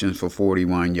 receptions for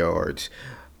 41 yards.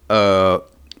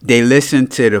 They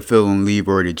listened to the Phil and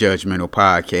Leroy, the Judgmental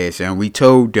podcast, and we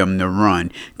told them to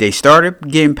run. They started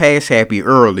getting pass happy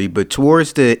early, but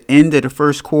towards the end of the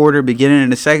first quarter, beginning of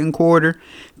the second quarter,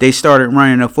 they started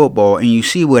running the football, and you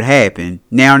see what happened.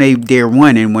 Now they're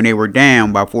winning when they were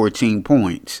down by 14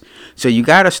 points. So you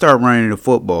got to start running the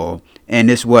football. And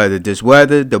this weather,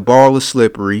 the ball is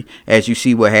slippery, as you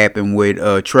see what happened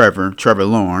with Trevor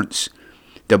Lawrence.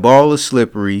 The ball is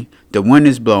slippery. The wind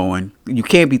is blowing. You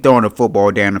can't be throwing the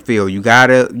football down the field. You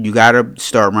gotta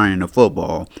start running the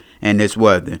football in this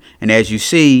weather. And as you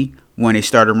see, when they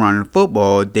started running the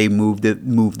football, they moved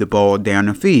the ball down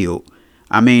the field.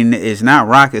 I mean, it's not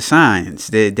rocket science.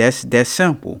 That's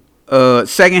simple.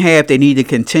 Second half, they need to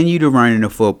continue to run the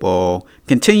football,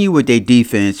 continue with their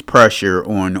defense pressure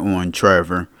on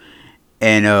Trevor,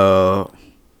 and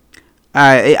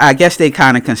I guess they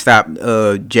kind of can stop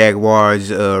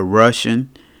Jaguars rushing,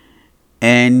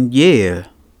 and yeah,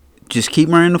 just keep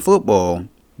running the football.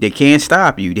 They can't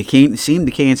stop you. They can't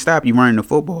stop you running the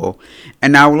football.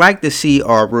 And I would like to see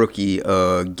our rookie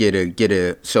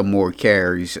get some more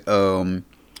carries.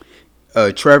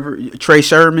 Trey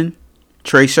Sermon.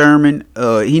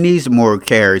 He needs more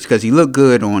carries because he looked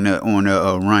good on a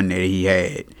run that he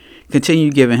had.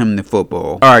 Continue giving him the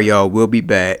football. All right, y'all. We'll be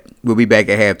back. We'll be back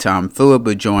at halftime. Philip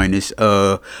will join us.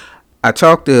 I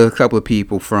talked to a couple of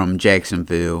people from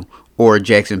Jacksonville or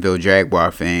Jacksonville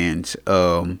Jaguar fans.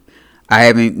 No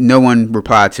one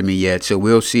replied to me yet, so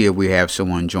we'll see if we have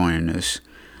someone joining us.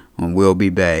 And we'll be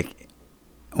back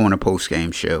on a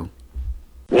post-game show.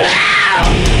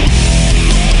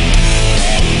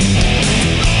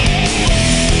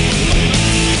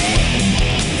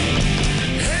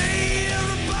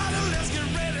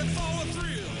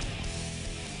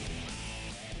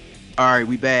 All right,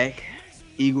 we back.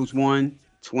 Eagles won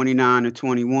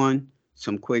 29-21.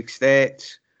 Some quick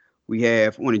stats. We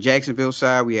have on the Jacksonville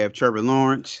side, we have Trevor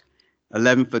Lawrence,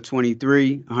 11 for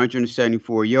 23,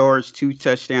 174 yards, 2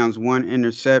 touchdowns, 1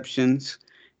 interceptions,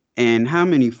 and how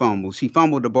many fumbles? He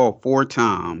fumbled the ball 4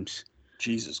 times.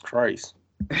 Jesus Christ.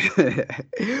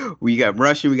 We got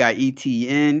rushing. We got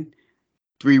ETN,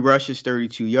 3 rushes,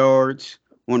 32 yards.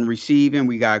 On receiving,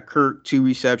 we got Kirk, 2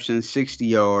 receptions, 60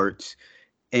 yards.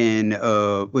 And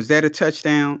was that a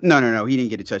touchdown? No. He didn't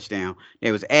get a touchdown.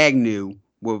 There was Agnew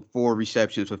with 4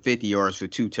 receptions for 50 yards for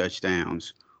 2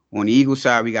 touchdowns. On the Eagles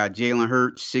side, we got Jalen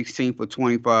Hurts, 16 for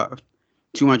 25,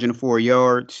 204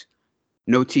 yards,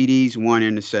 no TDs, 1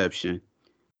 interception.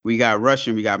 We got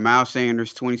rushing. We got Miles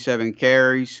Sanders, 27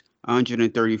 carries,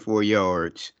 134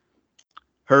 yards.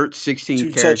 Hurts, 16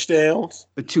 carries. 2 touchdowns?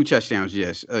 2 touchdowns,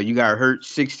 yes. You got Hurts,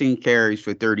 16 carries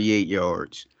for 38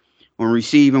 yards. On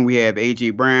receiving, we have A.J.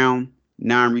 Brown,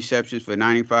 9 receptions for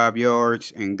 95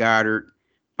 yards, and Goddard,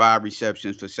 5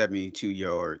 receptions for 72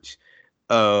 yards.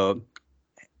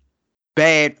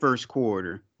 Bad first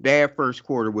quarter. bad first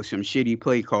quarter with some shitty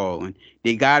play calling.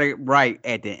 They got it right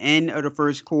at the end of the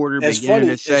first quarter, It's beginning of funny.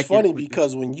 the It's second. funny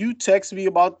because when you text me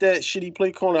about that shitty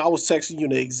play calling, I was texting you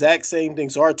the exact same thing.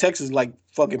 So our texts like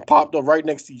fucking popped up right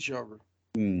next to each other.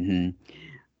 Mm-hmm.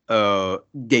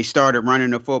 They started running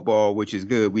the football, which is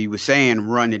good. We were saying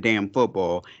run the damn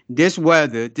football. This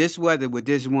weather with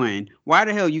this wind, why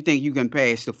the hell you think you can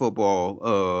pass the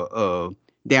football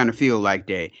down the field like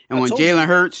that? And I when told you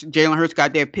Jalen Hurts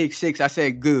got that pick six, I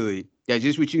said, good. That's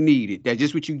just what you needed. That's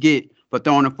just what you get for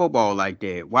throwing the football like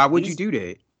that. Why would you these do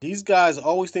that? these guys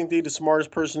always think they're the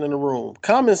smartest person in the room.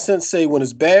 Common sense say when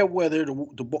it's bad weather,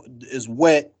 is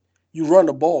wet, you run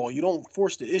the ball. You don't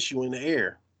force the issue in the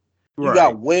air. You Right.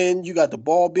 got wind, you got the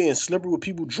ball being slippery with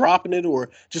people dropping it or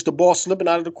just the ball slipping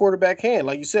out of the quarterback hand.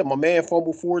 Like you said, my man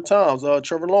fumbled 4 times,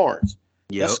 Trevor Lawrence.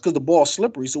 That's Yep. because the ball's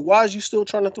slippery. So why is you still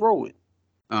trying to throw it?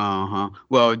 Uh-huh.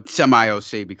 Well, somebody else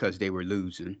say because they were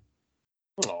losing.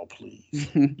 Oh, please.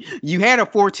 You had a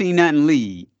 14-0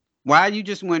 lead. Why you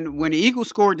just when the Eagles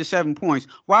scored the 7 points,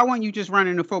 why weren't you just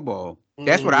running the football?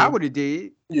 That's what I Mm-hmm. would have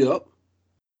did. Yep.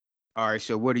 All right,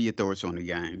 so what are your thoughts on the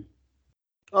game?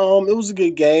 It was a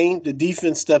good game. The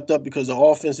defense stepped up because the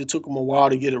offense, it took them a while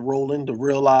to get it rolling, to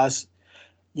realize,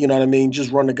 you know what I mean,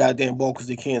 just run the goddamn ball because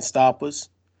they can't stop us.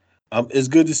 It's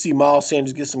good to see Miles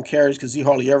Sanders get some carries because he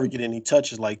hardly ever get any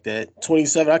touches like that.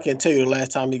 27, I can't tell you the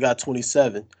last time he got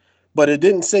 27, but it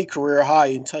didn't say career high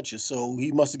in touches, so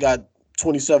he must have got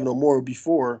 27 or more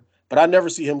before. But I never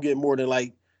see him get more than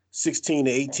like 16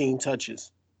 to 18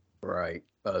 touches. Right.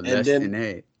 And Less than then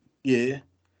that. yeah,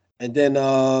 and then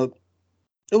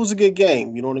it was a good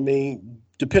game. You know what I mean?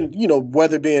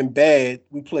 Weather being bad,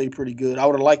 we played pretty good. I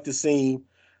would have liked to see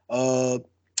uh,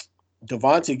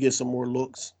 Devontae get some more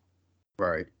looks.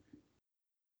 Right.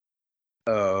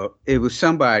 It was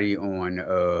somebody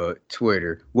on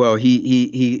Twitter. Well,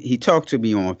 he talked to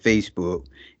me on Facebook,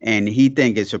 and he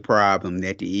think it's a problem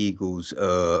that the Eagles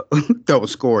don't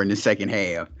score in the second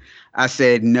half. I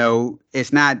said no,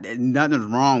 it's not. Nothing's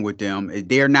wrong with them.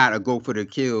 They're not a go for the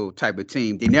kill type of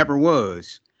team. They never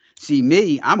was. See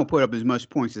me, I'm gonna put up as much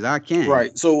points as I can.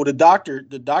 Right. So the doctor,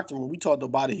 when we talked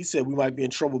about it, he said we might be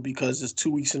in trouble because it's 2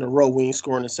 weeks in a row we ain't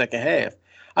scoring the second half.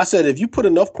 I said if you put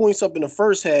enough points up in the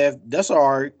first half, that's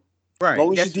all right. As Right.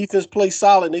 long as your defense plays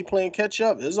solid and they playing catch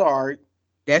up, it's all right.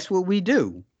 That's what we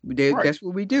do. Right. That's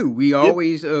what we do. We Yep.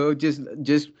 always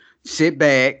just sit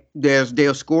back.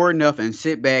 They'll score enough and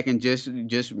sit back and just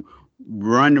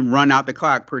run out the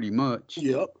clock pretty much.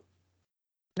 Yep.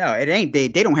 No, it ain't they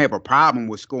don't have a problem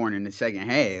with scoring in the second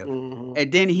half. Mm-hmm.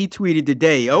 And then he tweeted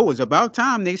today, "Oh, it's about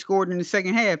time they scored in the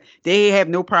second half. They have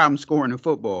no problem scoring the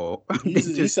football. They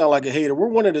He just sound like a hater. We're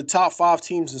one of the top 5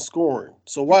 teams in scoring.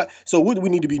 So why? So what do we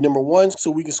need to be number one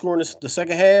so we can score in the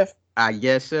second half? I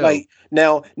guess so. Like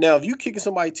now, if you kicking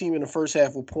somebody's team in the first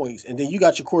half with points, and then you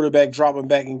got your quarterback dropping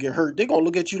back and get hurt, they're gonna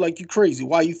look at you like you crazy.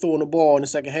 Why are you throwing the ball in the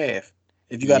second half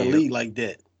if you got a Yep. lead like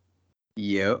that?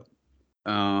 Yep.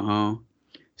 Uh-huh.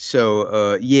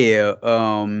 So yeah,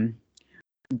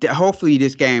 hopefully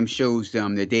this game shows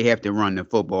them that they have to run the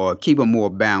football, keep a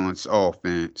more balanced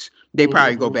offense. They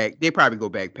probably go Mm-hmm. back. They probably go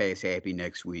back past happy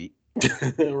next week.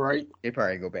 Right. They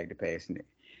probably go back to passing it.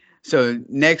 So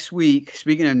next week,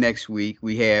 speaking of next week,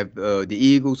 we have the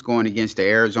Eagles going against the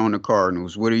Arizona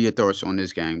Cardinals. What are your thoughts on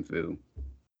this game, Phil?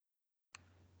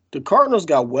 The Cardinals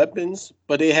got weapons,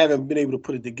 but they haven't been able to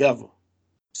put it together.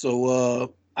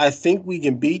 So I think we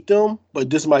can beat them, but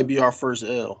this might be our first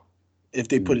L if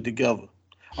they put it together.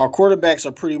 Our quarterbacks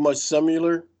are pretty much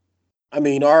similar. I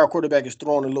mean, our quarterback is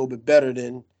throwing a little bit better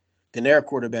than their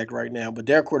quarterback right now, but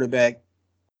their quarterback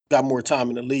got more time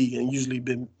in the league and usually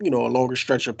been, a longer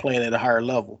stretch of playing at a higher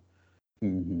level.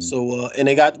 Mm-hmm. So and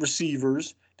they got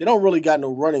receivers. They don't really got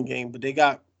no running game, but they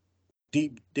got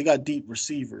deep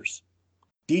receivers.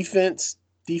 Defense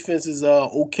defense is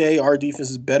okay. Our defense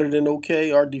is better than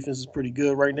okay. Our defense is pretty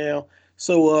good right now.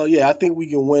 So yeah, I think we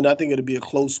can win. I think it'll be a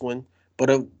close one, but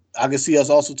I can see us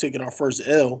also taking our first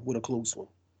L with a close one.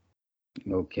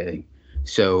 Okay.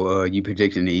 So you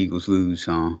predicting the Eagles lose,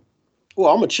 huh?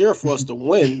 Well, I'm a cheer for us to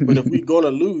win, but if we're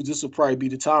gonna lose, this will probably be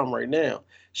the time right now.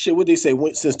 Shit, what they say?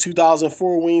 Since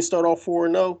 2004, we ain't start off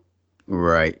 4-0.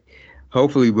 Right.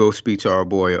 Hopefully, we'll speak to our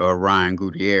boy Ryan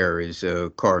Gutierrez,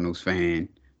 Cardinals fan,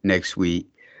 next week.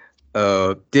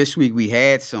 This week we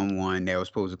had someone that was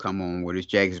supposed to come on with us,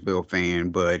 Jacksonville fan,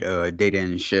 but they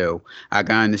didn't show. I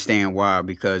can understand why,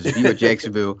 because if you're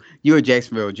a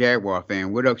Jacksonville Jaguar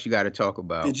fan, what else you got to talk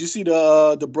about? Did you see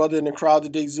the brother in the crowd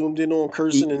that they zoomed in on Y-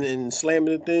 cursing and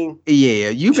slamming the thing? Yeah,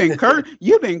 you've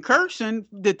been cursing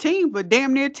the team for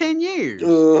damn near 10 years.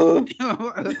 Uh,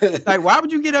 Like, why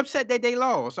would you get upset that they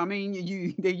lost? I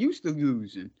mean, they used to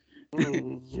losing.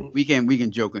 mhm, We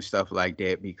can joke and stuff like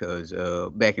that because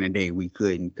back in the day we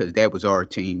couldn't, because that was our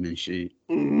team and shit.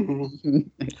 mhm.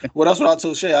 Well, that's what I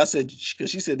told Shay. I said, because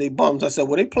she said they bums. I said,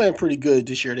 well, they playing pretty good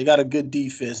this year. They got a good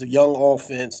defense, a young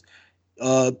offense.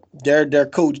 Uh, their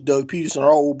coach Doug Peterson,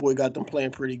 our old boy, got them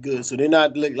playing pretty good. So they're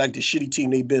not like the shitty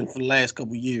team they've been for the last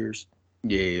couple of years.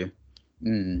 Yeah.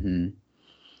 Hmm.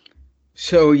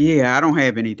 So yeah, I don't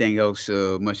have anything else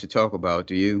much to talk about.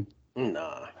 Do you?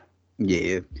 Nah.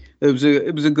 Yeah, it was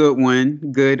a good one,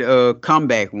 good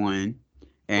comeback one,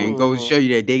 and goes to Hmm. show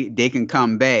you that they can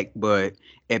come back. But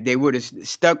if they would have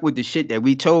stuck with the shit that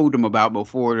we told them about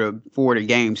before the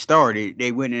game started,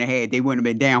 they wouldn't have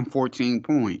been down 14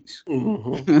 points.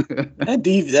 Hmm.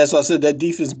 That's why I said that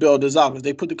defense bailed us out because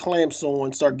they put the clamps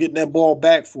on, start getting that ball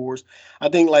back for us. I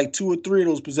think like two or three of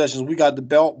those possessions, we got the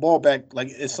ball back like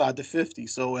inside the 50,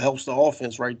 so it helps the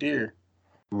offense right there.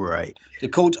 Right.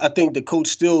 I think the coach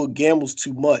still gambles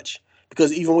too much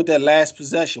because even with that last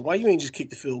possession, why you ain't just kick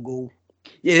the field goal?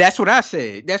 Yeah, that's what I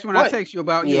said. That's when I Right. text you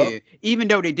about. Yep. Yeah, even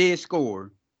though they did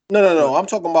score, No, no, but no. I'm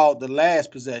talking about the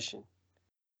last possession.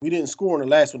 We didn't score in the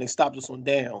last one. They stopped us on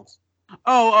downs.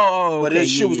 But okay, this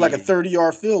shit was like a yeah.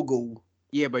 30-yard field goal.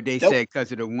 Yeah, but they That said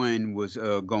because of the wind was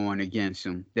going against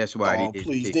them. That's why they oh didn't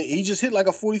please. kick. He just hit like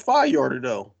a 45-yarder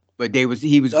though. But he was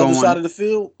The other side going. of the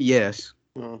field. Yes,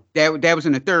 Mm-hmm. that was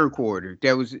in the third quarter.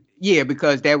 That was, yeah,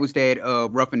 because that was that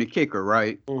roughing the kicker,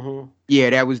 right? Mm-hmm. Yeah,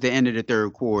 that was the end of the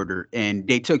third quarter, and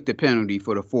they took the penalty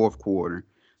for the fourth quarter.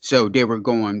 So they weren't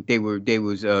going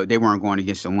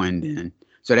against the wind then.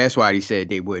 So that's why they said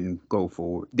they wouldn't go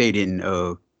forward. They didn't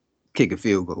kick a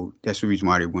field goal. That's the reason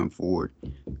why they went forward,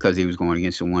 because he was going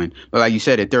against the wind. But like you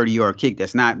said, a 30-yard kick,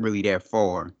 that's not really that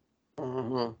far.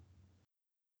 Mm-hmm.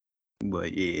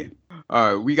 But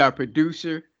yeah. We got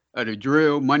producer of the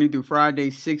drill Monday through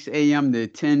Friday, 6 a.m. to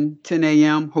 10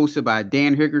 a.m., hosted by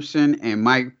Dan Hickerson and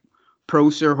Mike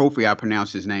Proser. Hopefully I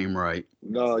pronounced his name right.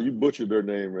 Nah, you butchered their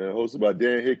name, man. Hosted by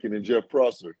Dan Hicken and Jeff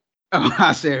Prosser. Oh,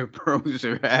 I said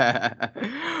Proser.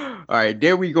 All right,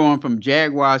 there we going from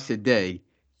Jaguars today,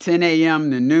 10 a.m.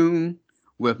 to noon,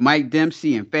 with Mike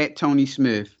Dempsey and Fat Tony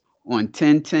Smith on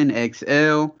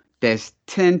 1010XL. That's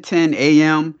 1010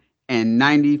 a.m. and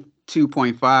 92.5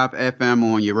 FM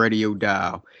on your radio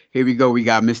dial. Here we go. We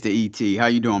got Mr. ET. How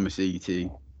you doing, Mr. ET?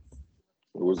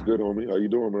 What's good, homie? How you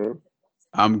doing, man?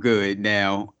 I'm good.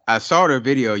 Now, I saw the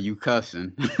video of you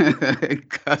cussing.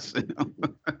 Cussing.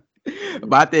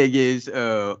 My thing is,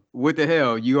 what the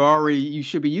hell? You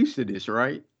should be used to this,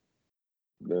 right?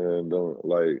 Man, don't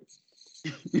like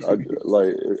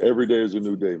every day is a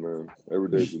new day, man. Every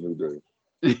day is a new day.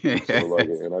 So like,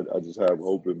 and I just have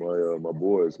hope in my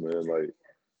boys, man. Like,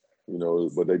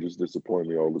 but they just disappoint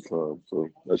me all the time. So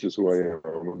that's just who I am.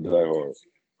 I'm a diehard.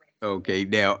 Okay,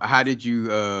 now, how did you?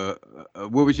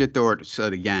 What was your thoughts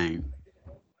of the game?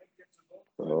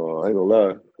 I ain't gonna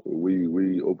lie.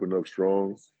 We opened up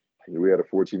strong. We had a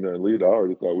 14-9 lead. I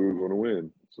already thought we were gonna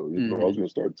win. So I was Hmm. gonna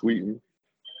start tweeting.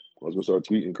 I was gonna start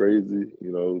tweeting crazy.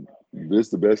 This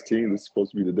the best team. This is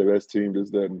supposed to be the best team. This,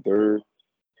 that, and third.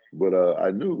 But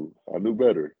I knew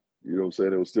better. You know what I'm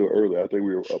saying? It was still early. I think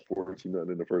we were up 14-0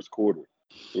 in the first quarter.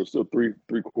 There was still three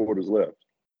quarters left.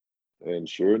 And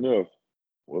sure enough,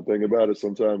 one thing about it,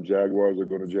 sometimes Jaguars are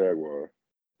going to Jaguar.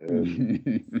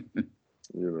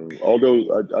 And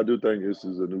although I do think this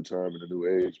is a new time and a new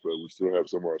age, but we still have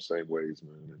some of our same ways,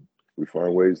 man. And we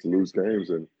find ways to lose games.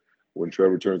 And when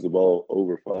Trevor turns the ball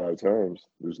over 5 times,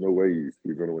 there's no way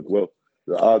you're going to win. Well,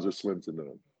 the odds are slim to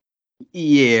none.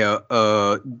 Yeah,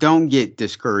 don't get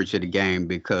discouraged of the game,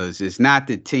 because it's not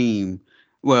the team.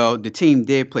 Well, the team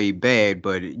did play bad,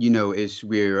 but it's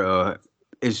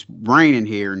raining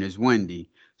here and it's windy.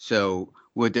 So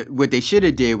what they should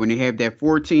have did when they have that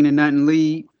 14-0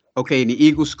 lead, okay, and the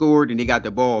Eagles scored and they got the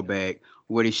ball back.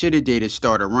 What they should have did is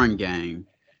start a run game,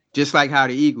 just like how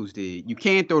the Eagles did. You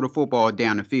can't throw the football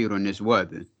down the field on this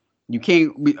weather. You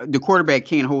can't. The quarterback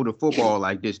can't hold a football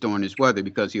like this during this weather,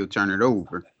 because he'll turn it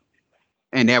over,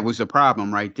 and that was the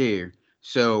problem right there.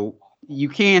 So you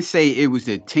can't say it was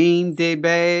the team did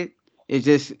bad.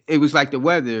 It was like the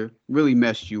weather really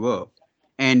messed you up,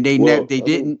 and Well, they I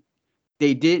think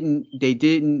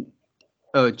didn't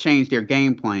change their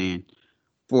game plan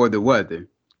for the weather.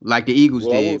 like the Eagles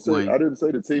Well, I did won't say. when. I didn't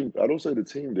say the team. I don't say the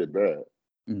team did bad.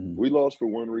 Mhm. We lost for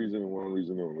one reason and one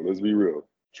reason only. Let's be real.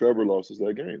 Trevor lost us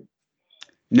that game.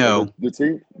 No, The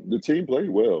team played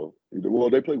well. Well,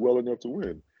 they played well enough to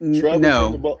win. Trevor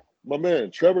turned the no, ball. My man,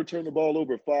 Trevor turned the ball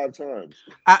over 5 times.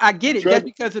 I get it. That's Trevor,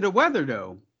 because of the weather,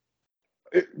 though.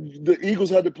 the Eagles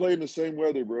had to play in the same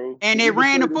weather, bro. And The they Eagles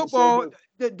ran the played in the same football. weather.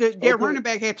 Their Okay, running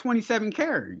back had 27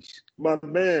 carries. my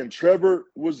man, Trevor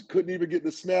couldn't even get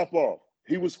the snap off.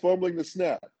 He was fumbling the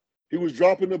snap. He was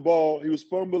dropping the ball. He was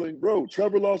fumbling. Bro,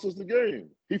 Trevor lost us the game.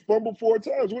 He fumbled 4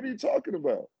 times. What are you talking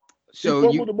about? He So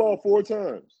fumbled the ball 4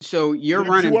 times. so your Did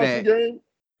you running watch the back, game?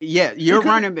 yeah, He your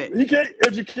couldn't. running back. He can't.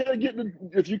 If you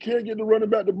can't get the running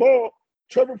back the ball,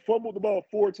 Trevor fumbled the ball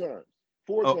 4 times.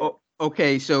 Four Oh, times. oh,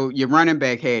 okay, so your running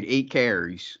back had 8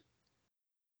 carries.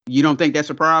 You don't think that's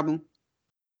a problem?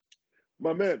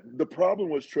 My man, the problem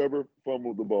was Trevor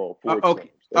fumbled the ball four Okay,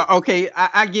 times. That's okay,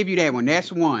 I give you that one.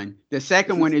 That's one. The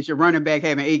second one is your running back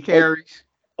having 8 carries.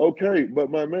 okay,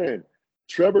 but my man,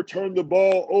 Trevor turned the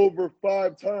ball over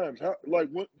 5 times. How, like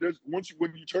when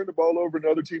you turn the ball over and the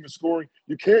other team is scoring,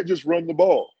 you can't just run the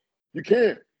ball. You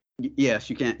can't. Yes,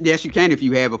 you can. Yes, you can if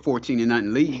you have a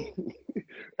 14-0 lead.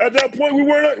 At that point, we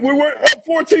weren't up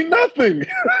 14-0.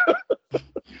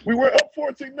 We were up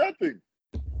 14-0.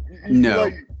 No,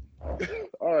 Like,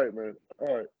 all right, man.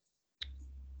 All right.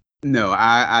 no,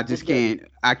 I What's just next? can't.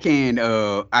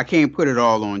 I can't put it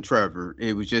all on Trevor.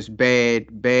 It was just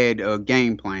bad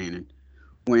game planning.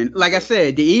 When, like I Okay.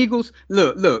 said, the Eagles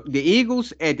look, the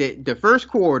Eagles at the first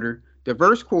quarter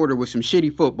was some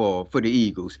shitty football for the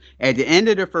Eagles. At the end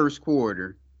of the first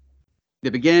quarter,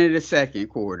 the beginning of the second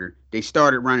quarter, they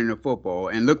started running the football,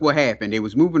 and look what happened. They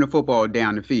was moving the football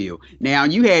down the field. Now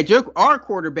you had our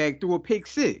quarterback threw a pick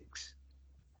six.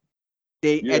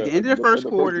 They at Yeah, the end of the first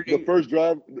and quarter, the they first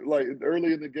drive, like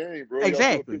early in the game, bro, y'all threw a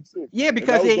exactly, pick six, yeah, and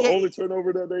because that was the only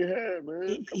turnover that they had,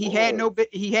 man. Come on.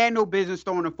 he had no business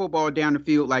throwing the football down the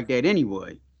field like that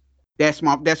anyway. That's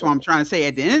what Uh, I'm trying to say.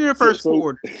 At the end of the So first so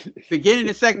quarter, beginning of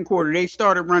the second quarter, they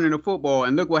started running the football,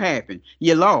 and look what happened.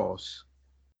 You lost.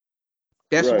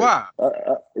 That's right, why.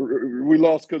 we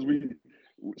lost because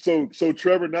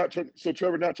Trevor not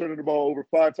turning the ball over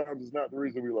 5 times is not the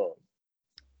reason we lost.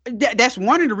 That's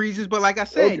one of the reasons. But like I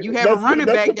Okay, said, you have a running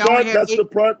back that only have that's the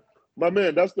eight. prime, my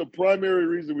man. That's the primary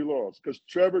reason we lost because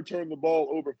Trevor turned the ball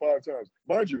over 5 times.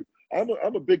 Mind you, I'm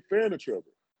a big fan of Trevor.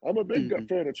 I'm a big Mhm.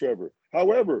 fan of Trevor.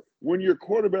 However, when your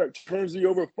quarterback turns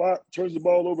the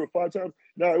ball over 5 times,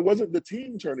 now it wasn't the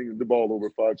team turning the ball over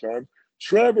 5 times.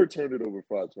 Trevor turned it over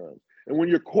 5 times, and when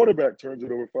your quarterback turns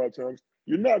it over 5 times,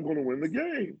 you're not going to win the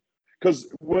game.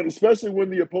 Because especially when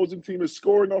the opposing team is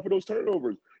scoring off of those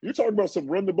turnovers, you're talking about some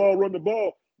run the ball,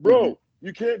 Mhm. bro.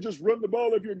 You can't just run the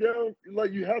ball if you're down.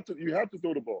 Like you have to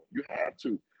throw the ball. You have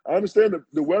to. I understand that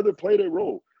the weather played a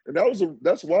role, and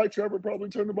that's why Trevor probably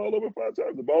turned the ball over 5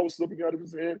 times. The ball was slipping out of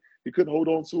his hand. He couldn't hold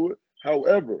on to it.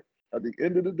 However, at the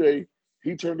end of the day,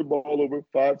 he turned the ball over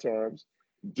 5 times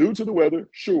due to the weather.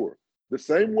 Sure, the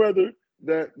same weather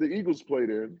that the Eagles played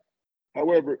in.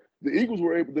 However, the Eagles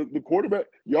were able. The quarterback,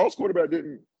 y'all's quarterback,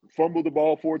 didn't fumble the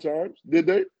ball 4 times, did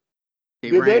they?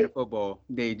 They Did ran they? the football.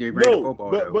 They ran the No,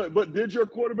 football though. but did your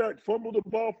quarterback fumble the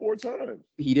ball 4 times?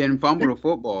 He didn't fumble He the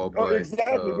football, but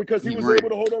exactly because he he was ran. able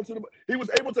to hold on to the. He was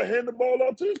able to hand the ball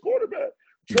off to his quarterback.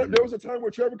 There Mhm. was a time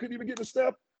where Trevor couldn't even get the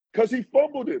snap because he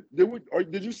fumbled it.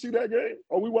 Did you see that game?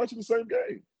 Are we watching the same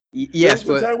game? There Yes, was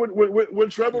a but time when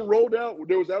Trevor rolled out,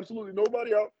 there was absolutely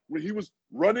nobody out. When he was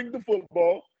running the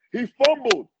football, he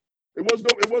fumbled.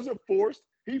 It wasn't forced.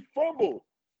 He fumbled.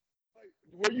 Like,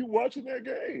 were you watching that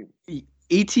game?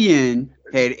 ETN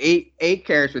had eight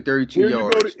carries for 32 Here you go.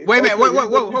 yards. Wait a minute. Okay, Wait, here wait, you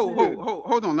go to whoa, ETN.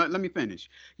 hold on. Let me finish.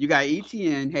 You got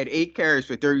ETN had 8 carries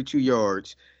for 32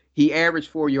 yards. He averaged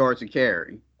 4 yards a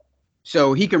carry.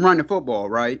 So he can run the football,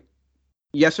 right?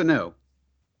 Yes or no?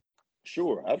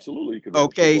 Sure, absolutely, he can run the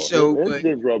Okay, football. Him so and but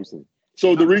James Robinson.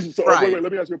 So the reason. So wait. right.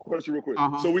 Let me ask you a question real quick.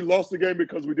 Uh-huh. So we lost the game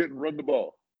because we didn't run the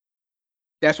ball.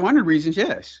 That's one of the reasons,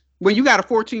 yes. When you got a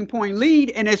 14-point lead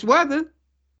and it's weather,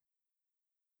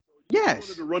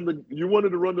 yes. You wanted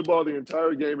to run the ball the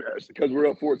entire game because we're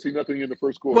up 14-0 in the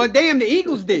first Well, quarter. damn, the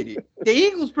Eagles did it. The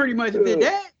Eagles pretty much did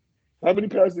that. How many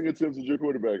passing attempts did your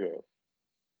quarterback have?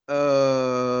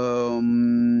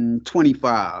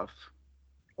 25.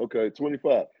 Okay,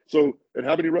 25. So, and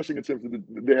how many rushing attempts did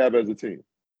they have as a team?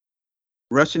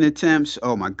 Rushing attempts.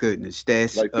 Oh my goodness.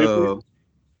 That's Like 50?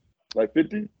 Like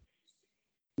 50?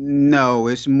 no,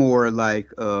 it's more like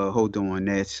hold on,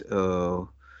 that's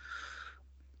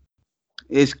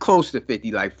it's close to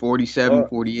 50, like All 47, right.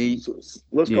 48. So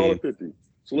let's call Yeah. it 50.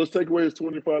 So let's take away his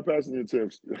 25 passing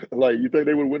attempts. Like, you think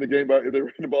they would win the game by if they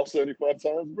ran the ball 75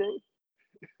 times, bro?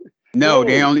 No, No,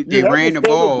 they you have to ran the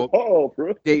throw the ball. ball,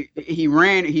 bro.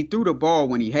 He threw the ball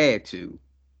when he had to,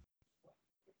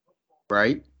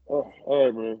 right? Oh, all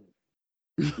right, man.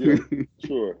 Yeah,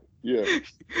 sure. Yeah,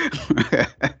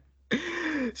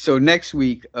 So next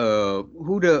week,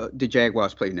 who the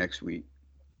Jaguars play next week?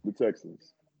 the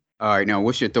Texans. All right, now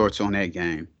what's your thoughts on that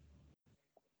game?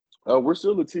 We're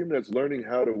still a team that's learning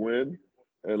how to win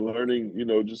and learning,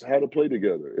 just how to play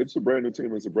together. It's a brand new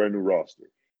team. It's a brand new roster.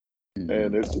 And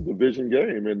Mhm. it's a division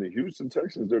game. And the Houston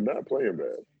Texans, they're not playing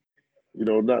bad.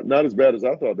 Not as bad as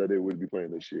I thought that they would be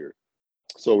playing this year.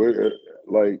 So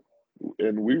like,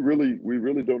 and we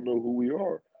really don't know who we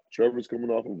are. Trevor's coming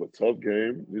off of a tough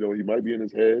game. He might be in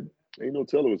his head. Ain't no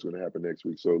telling what's going to happen next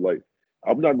week. So like,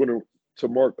 I'm not going to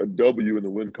mark a W in the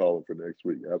win column for next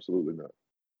week. Absolutely not.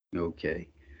 Okay.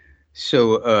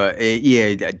 So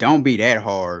yeah, don't be that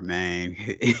hard, man.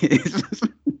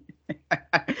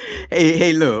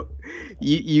 Hey, look,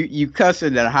 you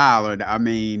cussing and hollering. I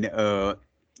mean,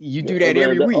 you do that Man,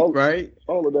 every week, right?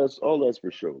 all that's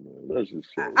for show, man. That's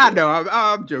just show, I bro. know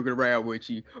I'm joking around with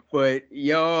you, but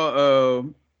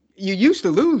y'all, you used to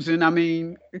losing. I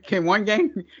mean, can one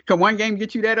game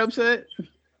get you that upset?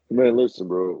 Man, listen,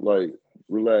 bro. Like,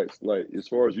 relax. Like, as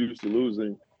far as used to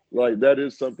losing, like that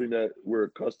is something that we're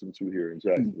accustomed to here in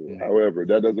Jacksonville. However,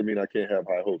 that doesn't mean I can't have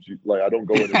high hopes. Like, I don't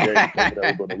go in a game thinking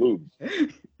that we're going to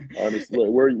lose. Honestly, like,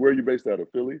 where are you based out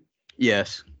of? Philly?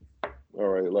 Yes. All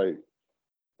right.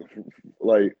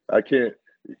 Like I can't.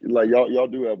 Like, y'all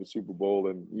do have a Super Bowl,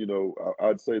 and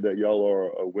I'd say that y'all are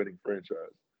a winning franchise.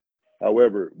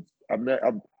 However,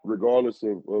 regardless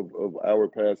of our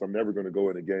past, I'm never going to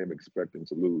go in a game expecting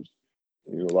to lose.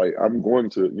 Like, I'm going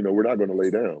to, we're not going to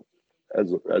lay down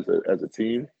as a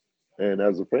team and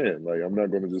as a fan. Like, I'm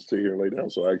not going to just sit here and lay down.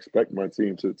 So I expect my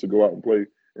team to go out and play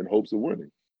in hopes of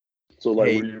winning. So like, what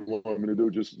Hey, do you want me to do?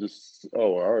 Just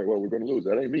oh, all right, well, we're going to lose.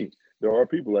 That ain't me. There are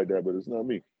people like that, but it's not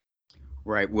me.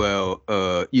 right. Well,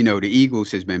 the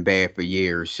Eagles has been bad for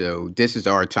years, so this is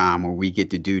our time where we get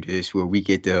to do this, where we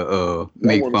get to Y'all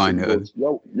make won a fun Super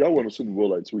Bowl. of. Y'all won a Super Bowl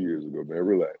like 2 years ago, man.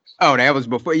 Relax. Oh, that was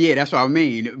before. Yeah, that's what I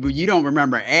mean. But you don't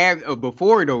remember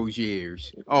before those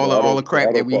years, No, I all the don't. crap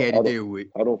I that don't. we had to I don't. deal with.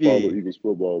 I don't follow Yeah, Eagles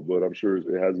football, but I'm sure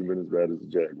it hasn't been as bad as the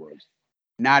Jaguars.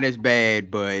 not as bad,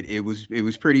 but it was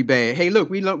pretty bad. Hey, look,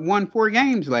 we won 4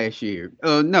 games last year.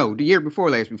 No, the year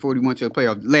before last, before we went to the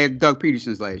playoffs. Doug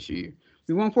Peterson's last year,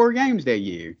 we won 4 games that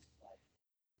year.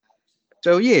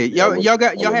 So yeah, Yeah, I y'all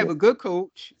wasn't. have a good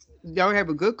coach. Y'all have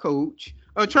a good coach.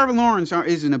 Trevor Lawrence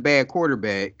isn't a bad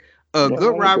quarterback. No, Good I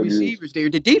don't wide think he is. receivers there.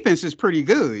 The defense is pretty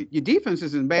good. Your defense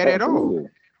isn't bad at all. Absolutely.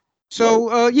 Right.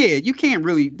 So yeah, you can't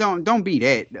really don't be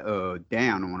that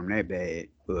down on them that bad.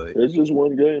 But It's just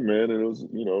one game, man, and it was,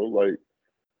 like,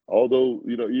 although,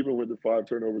 even with the 5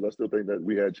 turnovers, I still think that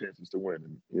we had chances to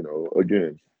win. And,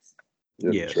 again,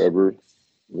 yes, Trevor,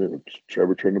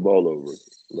 Trevor turned the ball over.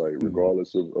 Like, Mhm.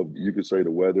 regardless of you could say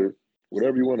the weather,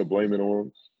 whatever you want to blame it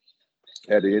on.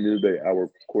 At the end of the day, our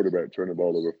quarterback turned the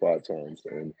ball over 5 times,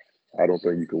 and I don't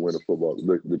think you can win a football.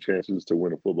 The chances to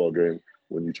win a football game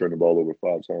when you turn the ball over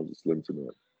 5 times is slim to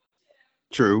none.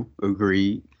 True.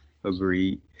 Agreed.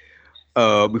 Agreed.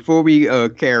 Before we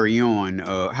carry on,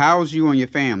 how's you and your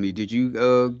family? Did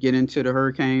you get into the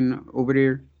hurricane over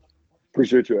there?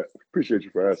 Appreciate you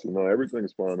for asking. No,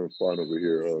 everything's fine over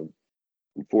here.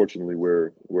 Fortunately,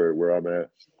 where I'm at,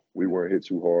 we weren't hit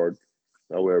too hard.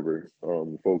 However,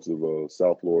 folks of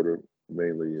South Florida,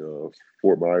 mainly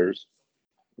Fort Myers,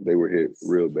 they were hit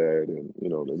real bad, and they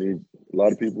need a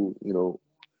lot of people.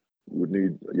 Would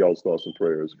need y'all's thoughts and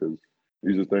prayers because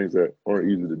these are things that aren't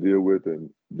easy to deal with, and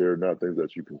they're not things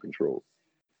that you can control.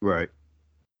 Right.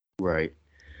 Right.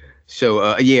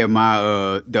 So yeah, my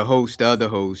the other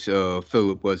host,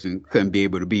 Philip couldn't be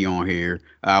able to be on here.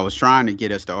 I was trying to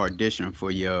get us to audition for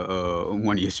your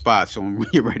one of your spots on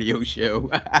your radio show.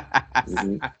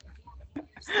 Hmm.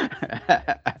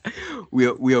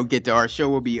 We'll get to our show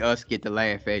will be us get to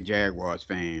laugh at Jaguars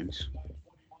fans.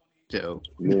 So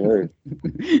Yeah,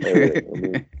 hey, I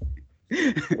mean,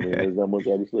 there's not much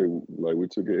I can say. Like, we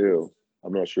took an L.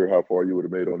 I'm not sure how far you would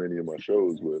have made on any of my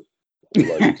shows, but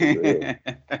like, we took the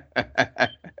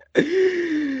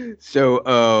L.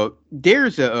 So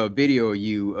there's a video of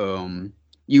you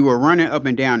you were running up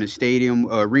and down the stadium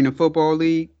arena football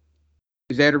league.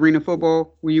 Is that arena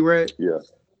football where you were at? Yeah.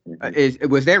 Hmm. Is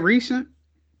was that recent?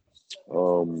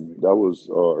 That was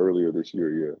earlier this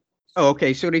year. Yeah. Oh,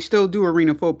 okay, so they still do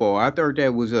arena football. I thought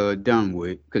that was done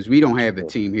with because we don't have a No,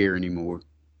 team here anymore.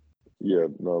 yeah.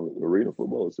 No, arena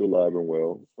football is still alive and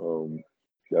well.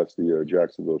 That's the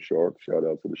Jacksonville Sharks. Shout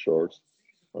out to the Sharks.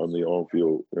 I'm the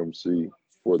on-field MC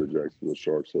for the Jacksonville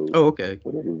Sharks. So Oh, okay.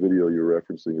 whatever video you're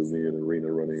referencing of me in the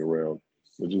arena running around,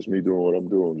 it's just me doing what I'm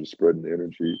doing, just spreading the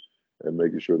energy and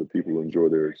making sure that people enjoy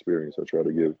their experience. I try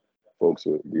to give folks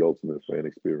the ultimate fan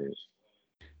experience.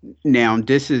 Now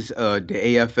this is the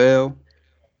AFL.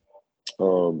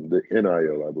 The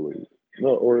NIL, I believe.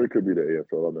 No, or it could be the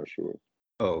AFL. I'm not sure.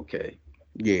 Okay.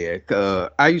 Yeah,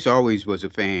 I used to always was a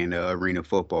fan of arena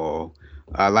football.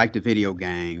 I like the video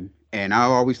game, and I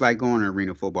always like going to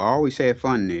arena football. I always had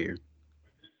fun there.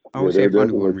 I Yeah, always they're had fun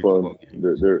to go to definitely arena fun. football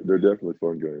games. They're definitely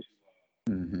fun games.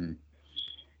 Hmm.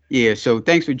 Yeah, so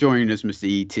thanks for joining us, Mr.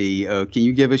 ET. Can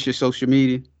you give us your social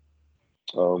media?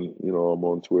 I'm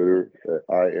on Twitter at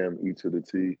I am E to the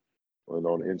T, and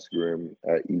on Instagram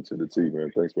at E to the T. Man,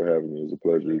 thanks for having me. It was a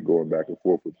pleasure going back and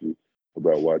forth with you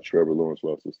about why Trevor Lawrence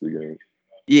lost us the game.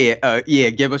 Yeah,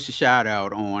 give us a shout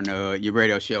out on your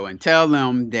radio show and tell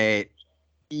them that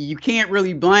you can't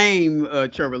really blame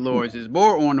Trevor Lawrence. It's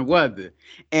more on the weather,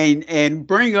 and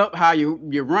bring up how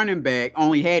your running back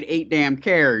only had 8 damn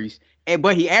carries,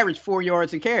 but he averaged 4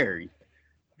 yards a carry,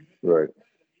 Right.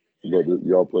 But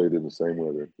y'all played in the same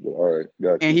weather. But all right,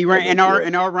 and gotcha. he I'll ran let you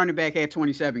and our running back had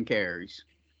 27 carries.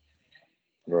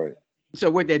 Right.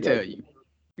 So what that tell Gotcha.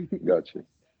 you? Gotcha.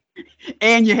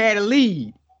 And you had a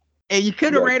lead, and you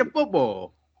could have ran a Gotcha.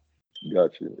 football.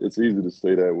 Gotcha. It's easy to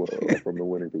say that from the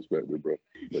winning perspective, bro.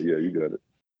 But yeah, you got it.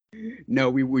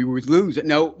 No, we was losing.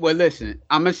 No, well, listen,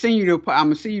 I'm gonna send you the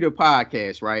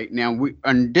podcast right now. We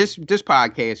on this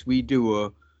podcast we do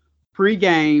a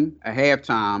pregame, a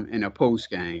halftime, and a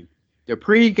postgame. The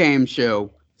pregame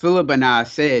show, Philip and I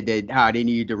said that how they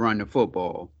needed to run the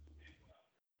football.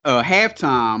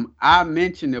 Halftime, I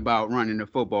mentioned about running the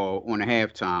football on the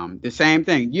halftime. The same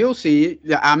thing. You'll see it.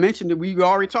 I mentioned that we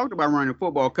already talked about running the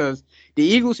football because the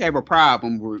Eagles have a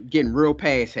problem with getting real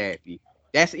pass happy.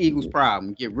 That's the Eagles' Mhm.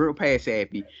 problem. Get real pass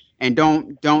happy and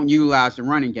don't utilize the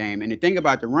running game. And the thing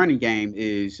about the running game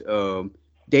is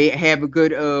they have a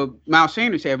good Miles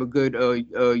Sanders have a good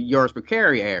yards per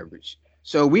carry average.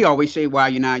 So we always say why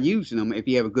you're not using them if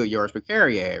you have a good yards per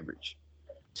carry average.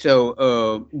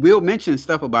 So we'll mention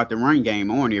stuff about the run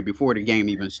game on here before the game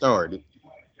even started.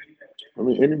 I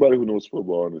mean, anybody who knows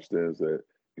football understands that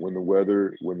when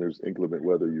there's inclement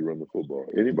weather, you run the football.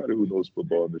 Anybody who knows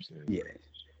football understands Yes. that.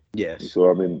 And Yes. so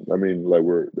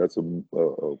like that's a moot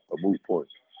point.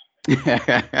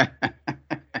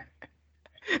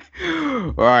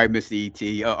 All right, Mr.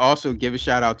 ET. Also, give a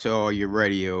shout out to all your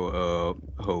radio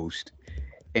hosts,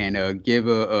 and give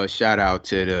a shout out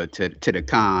to the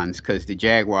Cons because the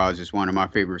Jaguars is one of my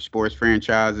favorite sports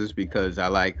franchises because I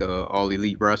like all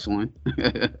elite wrestling.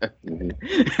 Hmm.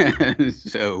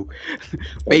 So,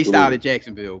 Absolutely. based out of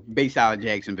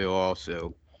Jacksonville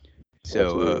also. So,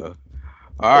 Absolutely.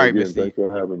 all Hey, right, again, Mr. thanks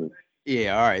for having me.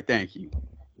 Yeah, all right, thank you.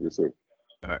 Yes, sir.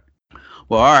 All right.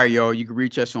 Well, all right, y'all. You can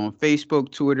reach us on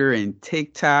Facebook, Twitter, and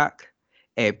TikTok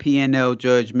at PNL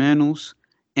Judgmentals,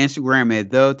 Instagram at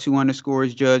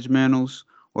the2_judgmentals,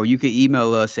 or you can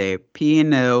email us at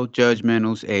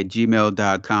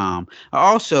pnljudgmentals@gmail.com.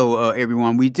 Also,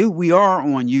 everyone, we are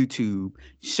on YouTube.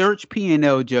 Search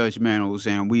PNL Judgmentals,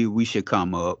 and we should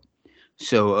come up.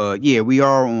 So, yeah, we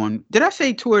are on. Did I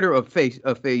say Twitter or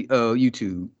YouTube?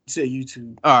 You said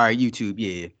YouTube. All right, YouTube.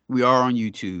 Yeah, we are on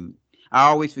YouTube. I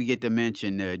always forget to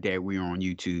mention that we're on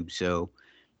YouTube. So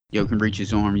you can reach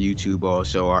us on YouTube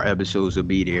also. Our episodes will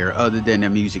be there, other than the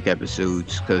music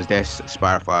episodes, because that's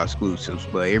Spotify exclusives.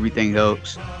 But everything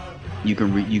else, you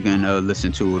can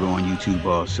listen to it on YouTube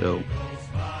also.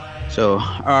 So,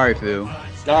 all right, Phil.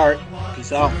 All right.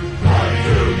 Peace out. 1, 2,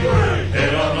 3,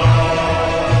 hit 'em all.